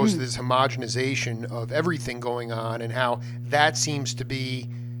again, it goes to this homogenization of everything going on, and how that seems to be,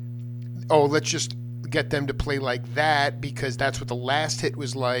 let's just get them to play like that because that's what the last hit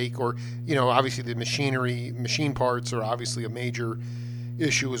was like. Or, obviously the machine parts are obviously a major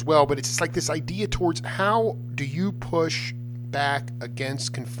issue as well. But it's just like this idea towards, how do you push back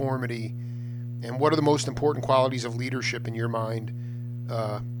against conformity, and what are the most important qualities of leadership in your mind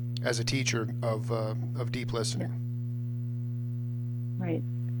as a teacher of deep listening? Right.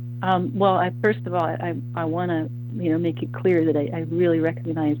 Well, first of all, I want to make it clear that I really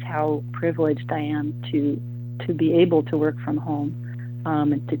recognize how privileged I am to be able to work from home.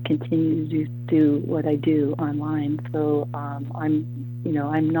 and to continue to do what I do online. So I'm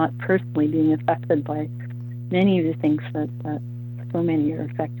not personally being affected by many of the things that so many are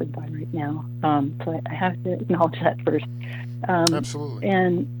affected by right now. So I have to acknowledge that first. Absolutely.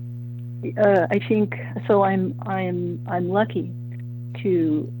 And I think so. I'm lucky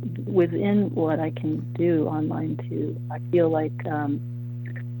to, within what I can do online, too. I feel like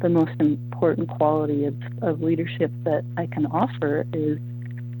the most important quality of leadership that I can offer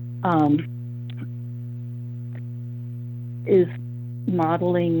is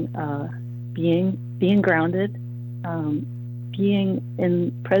modeling being grounded,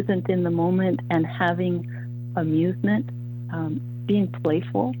 being present in the moment, and having amusement, being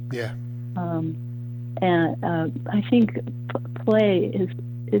playful. Yeah. And I think play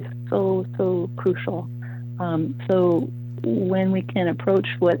is so crucial. So when we can approach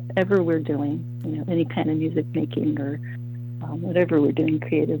whatever we're doing, any kind of music making or whatever we're doing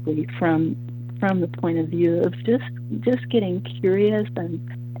creatively from the point of view of just getting curious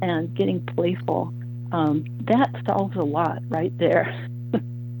and getting playful, that solves a lot right there.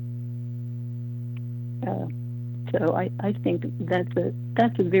 So I think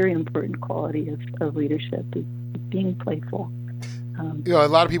that's a very important quality of leadership, is being playful. A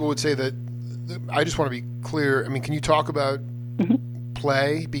lot of people would say that. I just want to be clear. I mean, can you talk about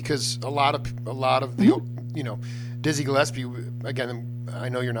play? Because a lot of the Dizzy Gillespie, again, I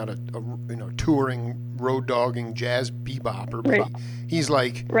know you're not a touring road dogging jazz bebopper, but right. he's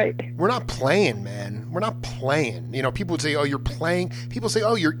like, right. We're not playing, man. We're not playing. People would say, oh, you're playing. People say,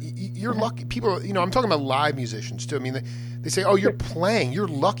 oh, you're lucky. People, I'm talking about live musicians too. I mean, they say, oh, you're playing. You're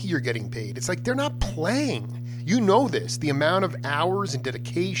lucky you're getting paid. It's like, they're not playing. You know this, the amount of hours and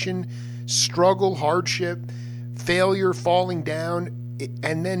dedication, struggle, hardship, failure, falling down,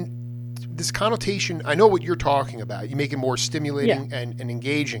 and then this connotation. I know what you're talking about. You make it more stimulating and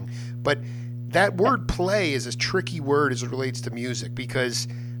engaging, but that word play is a tricky word as it relates to music, because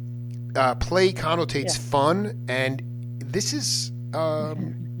play connotates fun, and this is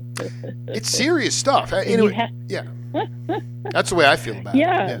it's serious stuff. That's the way I feel about it.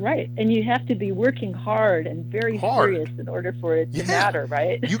 Yeah, right. And you have to be working hard and very serious in order for it to matter,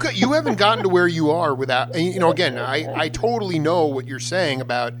 right? You haven't gotten to where you are without, again, I totally know what you're saying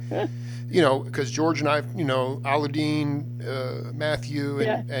about, because George and I, Aladdin, Matthew,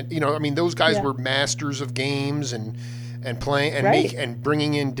 and I mean, those guys were masters of games and playing and and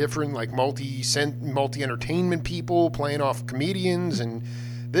bringing in different, like, multi entertainment people, playing off comedians and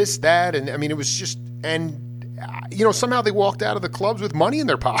this, that. And I mean, it was just, and somehow they walked out of the clubs with money in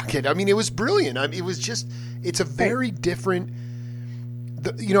their pocket. I mean, it was brilliant. I mean, it was just, it's a very different,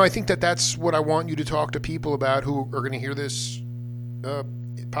 I think that's what I want you to talk to people about who are going to hear this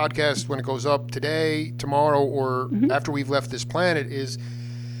podcast when it goes up today, tomorrow, or after we've left this planet, is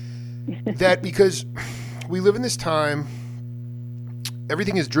that because we live in this time,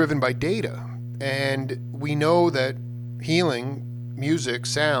 everything is driven by data. And we know that healing, music,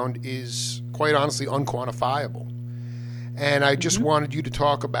 sound is quite honestly unquantifiable. And I just wanted you to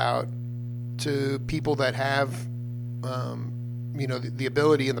talk about, to people that have, the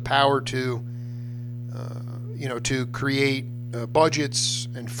ability and the power to, to create budgets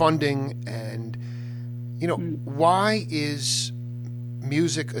and funding, and, why is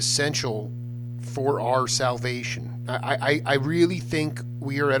music essential for our salvation? I really think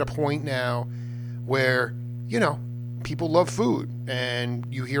we are at a point now where, people love food, and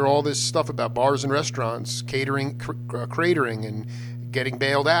you hear all this stuff about bars and restaurants cratering and getting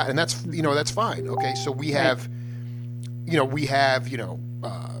bailed out, and that's that's fine. Okay, so we have,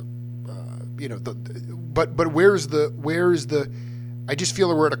 but where's the? I just feel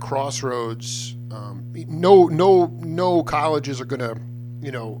that we're at a crossroads. No colleges are going to,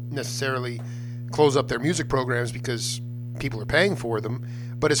 necessarily close up their music programs because people are paying for them.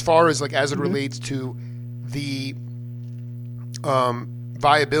 But as far as, like, as it relates to the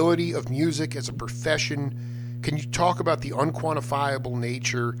viability of music as a profession, can you talk about the unquantifiable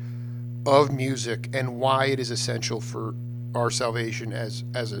nature of music and why it is essential for our salvation as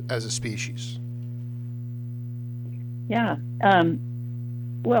a species? Yeah.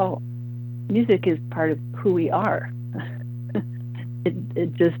 Well, music is part of who we are.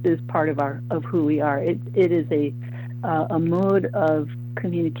 It just is part of who we are. It is a mode of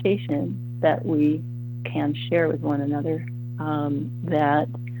communication that we can share with one another, that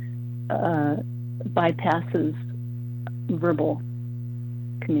bypasses verbal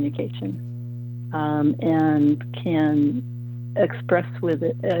communication, and can express with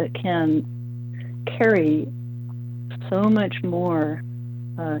it, can carry so much more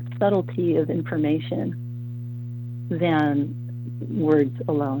subtlety of information than words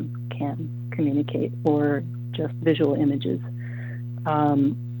alone can communicate, or just visual images.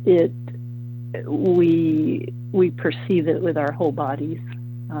 We perceive it with our whole bodies,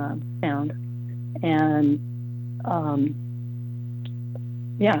 sound, and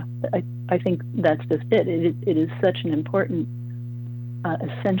I think that's just it. It is such an important,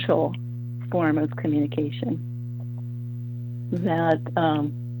 essential form of communication that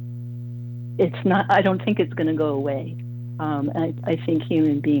it's not. I don't think it's going to go away. I think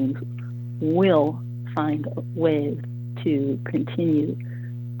human beings will find ways to continue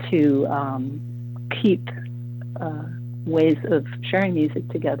to keep ways of sharing music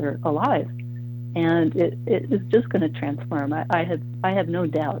together alive, and it is just going to transform. I have no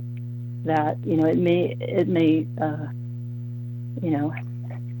doubt that it may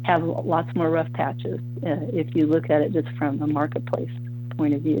have lots more rough patches if you look at it just from a marketplace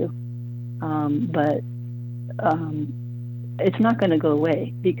point of view, but it's not going to go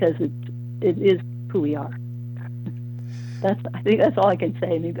away because it is who we are. I think that's all I can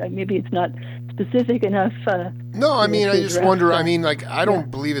say. Maybe it's not specific enough. No, I mean, I just wonder. I mean, like, I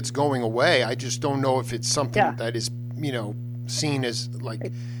don't believe it's going away. I just don't know if it's something that is, seen as,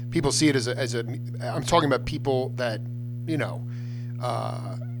 like, people see it as a. I'm talking about people that,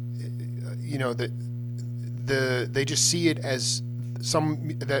 they just see it as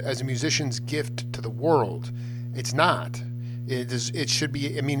as a musician's gift to the world. It's not. It should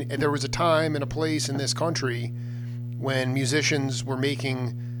be. I mean, there was a time and a place in this country when musicians were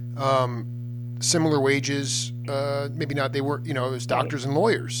making similar wages, maybe not. They were, it was doctors and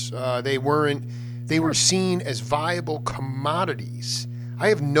lawyers. They weren't. They were seen as viable commodities. I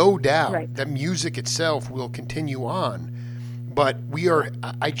have no doubt that music itself will continue on, but we are.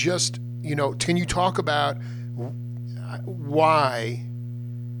 I just, can you talk about why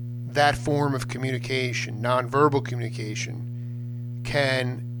that form of communication, nonverbal communication,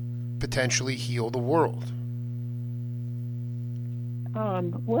 can potentially heal the world?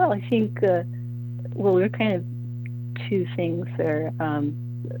 Well, I think, we're kind of two things there.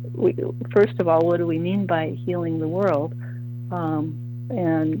 First of all, what do we mean by healing the world?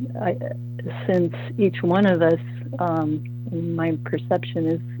 Since each one of us, my perception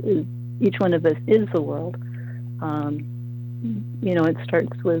is each one of us is the world. It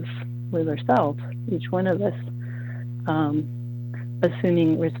starts with ourselves, each one of us,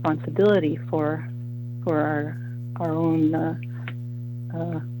 assuming responsibility for our own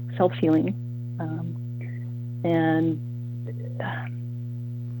self-healing, and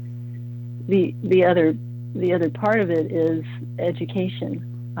the other part of it is education.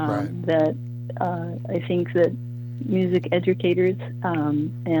 That I think that music educators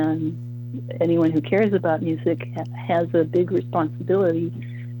and anyone who cares about music has a big responsibility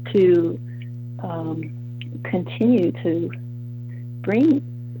to continue to bring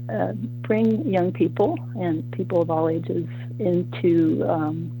young people and people of all ages into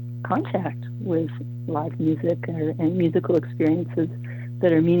contact with live music and musical experiences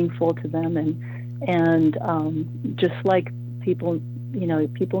that are meaningful to them, and just like people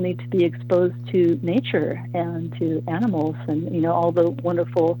need to be exposed to nature and to animals and all the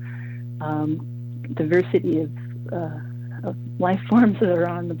wonderful diversity of life forms that are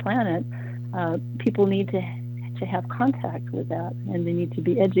on the planet. People need to have contact with that, and they need to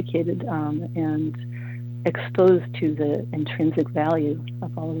be educated and exposed to the intrinsic value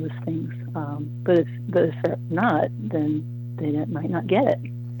of all of those things. But if they're not, then they might not get it.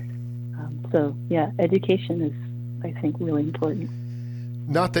 So education is, I think, really important.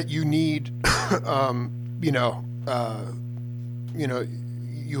 Not that you need,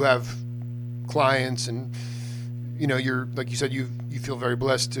 you have clients, and you're, like you said, you feel very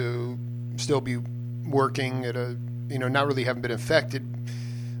blessed to still be working at a, not really haven't been affected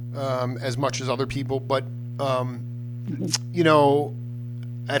as much as other people, but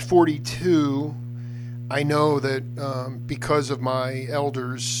at 42, I know that because of my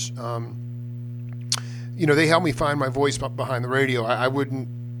elders, they helped me find my voice behind the radio. I wouldn't.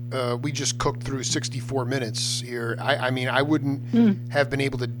 We just cooked through 64 minutes here. I wouldn't have been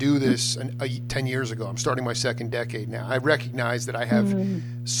able to do this 10 years ago. I'm starting my second decade now. I recognize that I have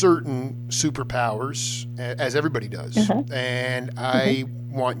certain superpowers, as everybody does. And I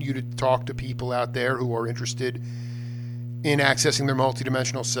want you to talk to people out there who are interested in accessing their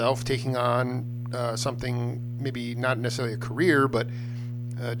multidimensional self, taking on something, maybe not necessarily a career, but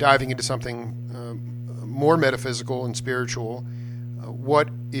diving into something more metaphysical and spiritual. What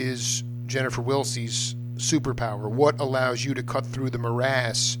is Jennifer Wilsey's superpower? What allows you to cut through the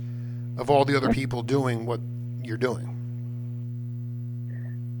morass of all the other people doing what you're doing?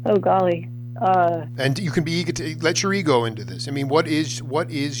 Oh, golly. And you can be let your ego into this. I mean, what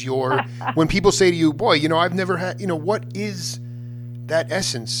is your when people say to you, boy, I've never had, what is that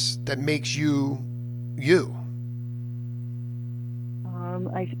essence that makes you you?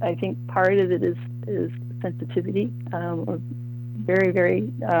 I think part of it is sensitivity, very,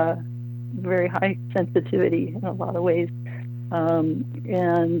 very, very high sensitivity in a lot of ways,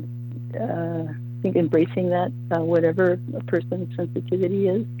 and I think embracing that, whatever a person's sensitivity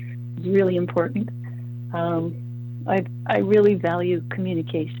is really important. I really value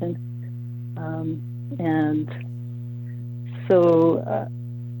communication, and so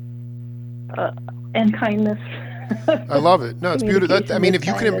and kindness. I love it. No, it's beautiful. I mean, if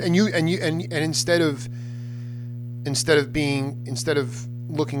you can, and instead of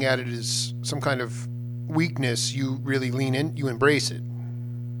looking at it as some kind of weakness, you really lean in, you embrace it.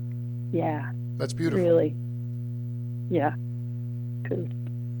 Yeah. That's beautiful. Really. Yeah. Because,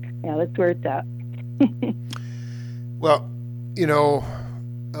 that's where it's at. Well,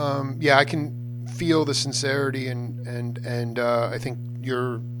 I can feel the sincerity and I think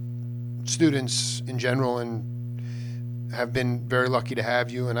your students in general and have been very lucky to have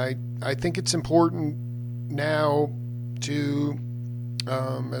you. And I think it's important now to,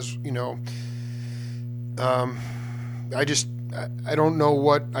 as you know, I don't know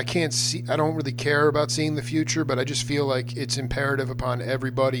what I can't see. I don't really care about seeing the future, but I just feel like it's imperative upon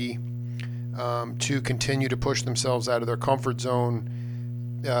everybody to continue to push themselves out of their comfort zone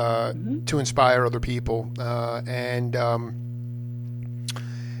to inspire other people. And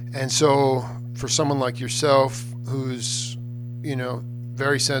so for someone like yourself, who's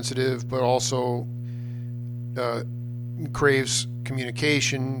very sensitive, but also craves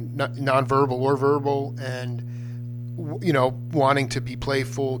communication, nonverbal or verbal, and wanting to be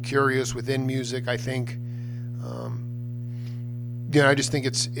playful, curious within music, I think, I just think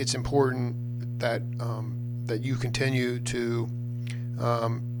it's important that that you continue to,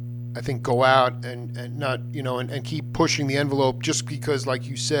 I think, go out and not, and keep pushing the envelope, just because, like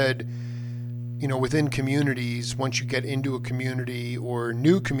you said, within communities, once you get into a community or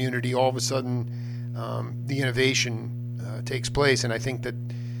new community, all of a sudden, the innovation takes place. And I think that,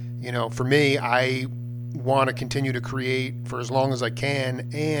 for me, I want to continue to create for as long as I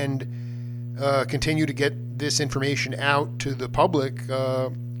can, and continue to get this information out to the public,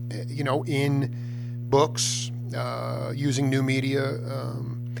 in books, using new media,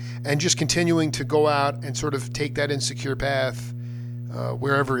 and just continuing to go out and sort of take that insecure path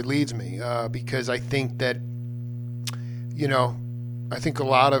wherever it leads me, because I think that, I think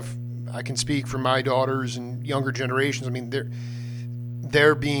I can speak for my daughters and younger generations. I mean,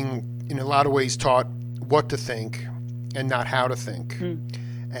 they're being, in a lot of ways, taught what to think and not how to think.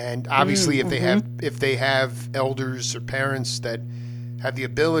 And obviously, if they have elders or parents that have the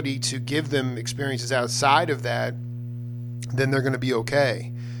ability to give them experiences outside of that, then they're going to be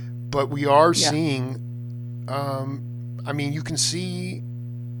okay. But we are seeing, you can see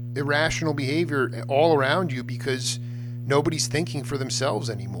irrational behavior all around you because nobody's thinking for themselves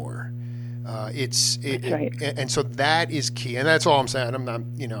anymore. That's right. And so that is key. And that's all I'm saying. I'm not,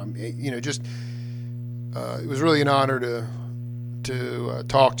 just, it was really an honor to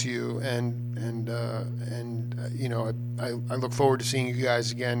talk to you, and I look forward to seeing you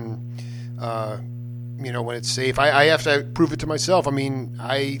guys again, when it's safe. I have to prove it to myself. I mean,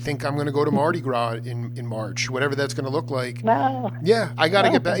 I think I'm going to go to Mardi Gras in March, whatever that's going to look like. Wow. Yeah, I got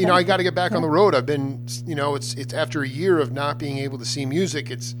to get back. I got to get back on the road. I've been, it's after a year of not being able to see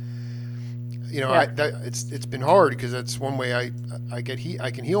music. It's, it's been hard, because that's one way I can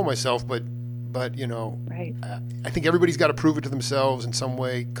heal myself. But right. I think everybody's got to prove it to themselves in some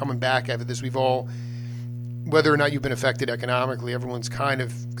way. Coming back after this, we've all, whether or not you've been affected economically, everyone's kind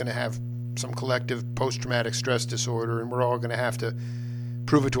of going to have some collective post-traumatic stress disorder, and we're all going to have to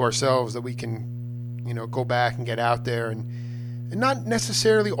prove it to ourselves that we can, go back and get out there and not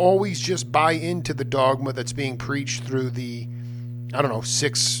necessarily always just buy into the dogma that's being preached through the,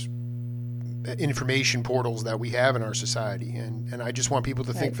 6 information portals that we have in our society. And I just want people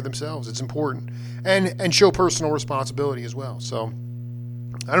to think for themselves. It's important, and show personal responsibility as well. So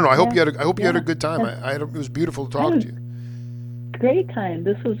I don't know. I hope you had a good time. It was beautiful to talk to you. Great time.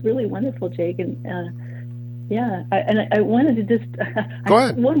 This was really wonderful, Jake. And I wanted to just go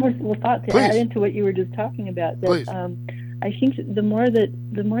ahead. One more thought to add into what you were just talking about. That, please. I think the more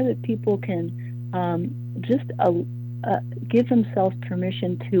that people can just give themselves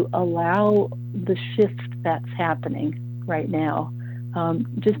permission to allow the shift that's happening right now,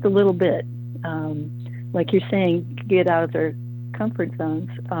 just a little bit, like you're saying, get out of their comfort zones.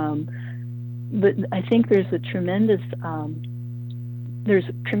 But I think there's a tremendous there's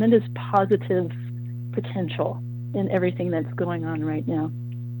tremendous positive potential in everything that's going on right now.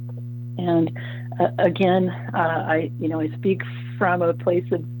 And again, I speak from a place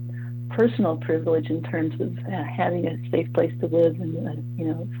of personal privilege in terms of having a safe place to live and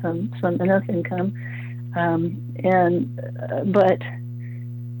some enough income. But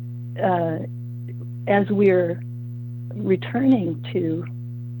as we're returning to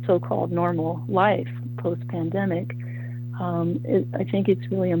so-called normal life post-pandemic, I think it's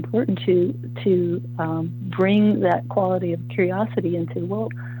really important to bring that quality of curiosity into, well,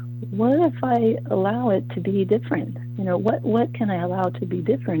 what if I allow it to be different? What can I allow to be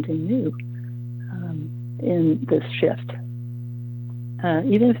different and new in this shift?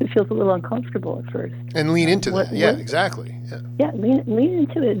 Even if it feels a little uncomfortable at first. And lean into that. Yeah, exactly. Yeah, lean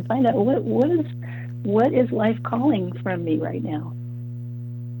into it and find out what is life calling from me right now,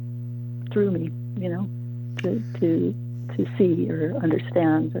 through me, to see or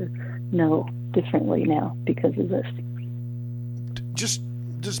understand or know differently now because of this.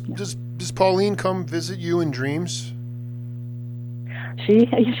 Does Pauline come visit you in dreams? She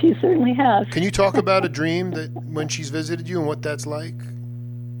certainly has. Can you talk about a dream that when she's visited you and what that's like?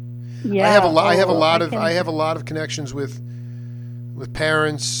 Yeah, I have a lot of connections with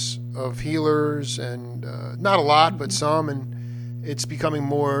parents of healers, and not a lot, but some, and it's becoming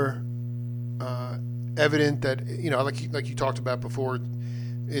more evident that like you talked about before,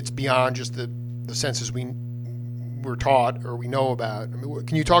 it's beyond just the senses we're taught or we know about. I mean,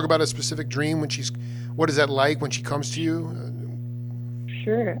 can you talk about a specific dream what is that like when she comes to you?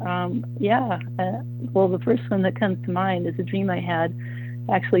 Sure. Yeah. Well, the first one that comes to mind is a dream I had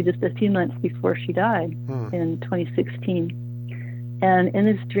actually just a few months before she died in 2016. And in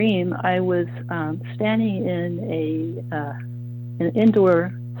this dream, I was standing in an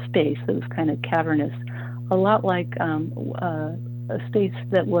indoor space that was kind of cavernous, a lot like a space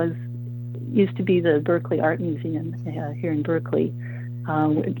that used to be the Berkeley Art Museum here in Berkeley.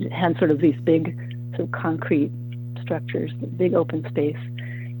 It had sort of these big sort of concrete structures, big open space.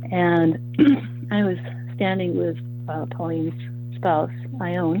 And I was standing with Pauline's spouse,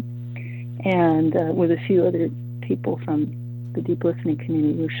 Ione, and with a few other people from the deep listening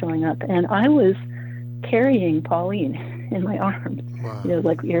community who were showing up. And I was carrying Pauline in my arms. Wow.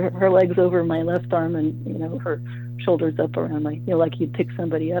 Like her legs over my left arm and, her shoulders up around my, like you'd pick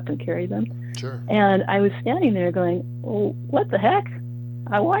somebody up and carry them. Sure. And I was standing there going, oh, what the heck?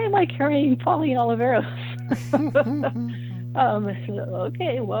 Why am I carrying Pauline Oliveros? I said,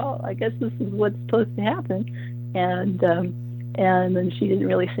 okay, well, I guess this is what's supposed to happen. And then she didn't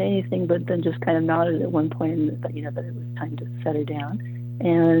really say anything, but then just kind of nodded at one point and that, that it was time to set her down.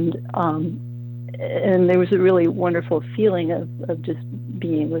 And there was a really wonderful feeling of just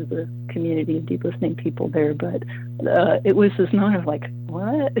being with the community of deep listening people there. But it was this moment of like,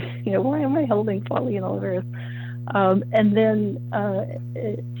 what? Why am I holding Pauline Oliveros? And then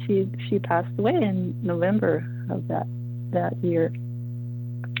she passed away in November of that year.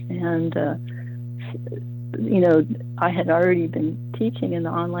 And I had already been teaching in the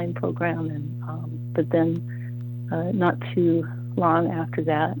online program, and but then not too long after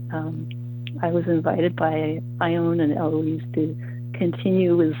that, I was invited by Ione and Eloise to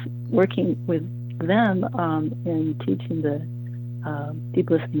continue working with them in teaching the deep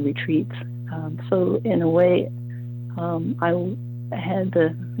listening retreats. So in a way, I had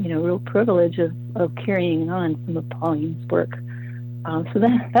the real privilege of carrying on some of Pauline's work. So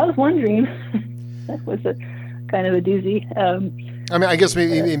that was one dream. That was a kind of a doozy. I guess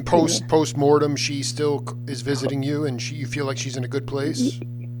maybe in post-mortem, she still is visiting you, and you feel like she's in a good place?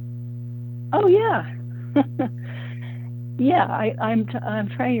 Oh, yeah. Yeah, I'm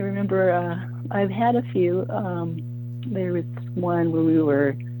trying to remember. I've had a few. There was one where we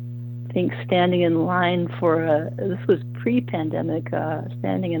were, I think, standing in line for this was pre-pandemic,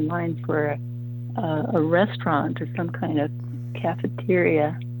 standing in line for a restaurant or some kind of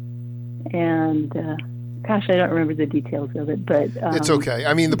cafeteria. And gosh, I don't remember the details of it, but it's okay.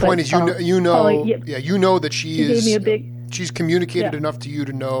 I mean, the point is, you know that she is. Gave me she's communicated enough to you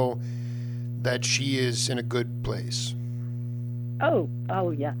to know that she is in a good place. Oh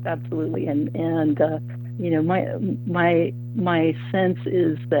yeah, absolutely. And my sense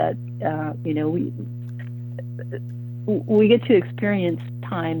is that we get to experience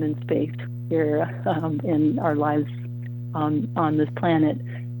time and space here in our lives on this planet.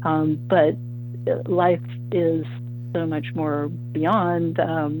 But life is so much more beyond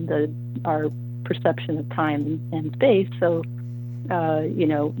our perception of time and space. So,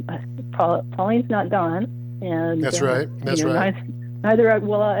 Pauline's not gone, and that's right. That's right. Neither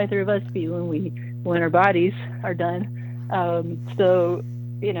will either of us be when our bodies are done. So,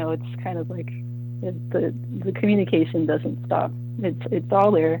 it's kind of like the communication doesn't stop. It's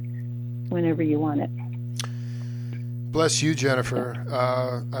all there whenever you want it. Bless you, Jennifer.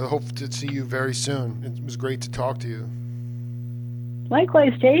 I hope to see you very soon. It was great to talk to you.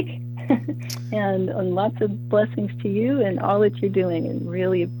 Likewise, Jake. and lots of blessings to you and all that you're doing, and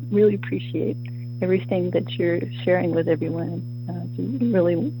really, really appreciate everything that you're sharing with everyone. It's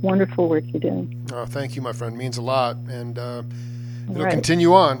really wonderful work you're doing. Oh, thank you, my friend. It means a lot. And it'll Right.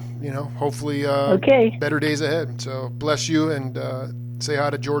 continue on, hopefully Okay. better days ahead. So bless you, and say hi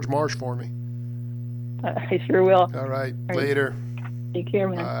to George Marsh for me. I sure will. All right. All right. Later. Take care,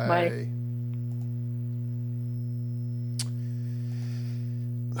 man. Bye.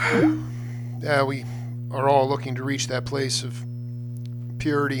 Yeah, we are all looking to reach that place of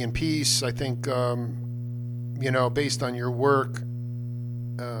purity and peace. I think, based on your work,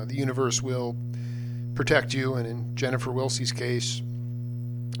 the universe will protect you. And in Jennifer Wilsey's case,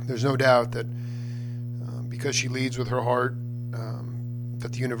 there's no doubt that because she leads with her heart,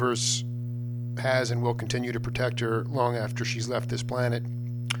 that the universe has and will continue to protect her long after she's left this planet.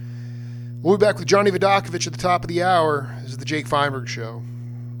 We'll be back with Johnny Vodakovich at the top of the hour. This is the Jake Feinberg Show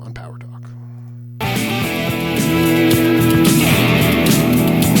on Power Talk.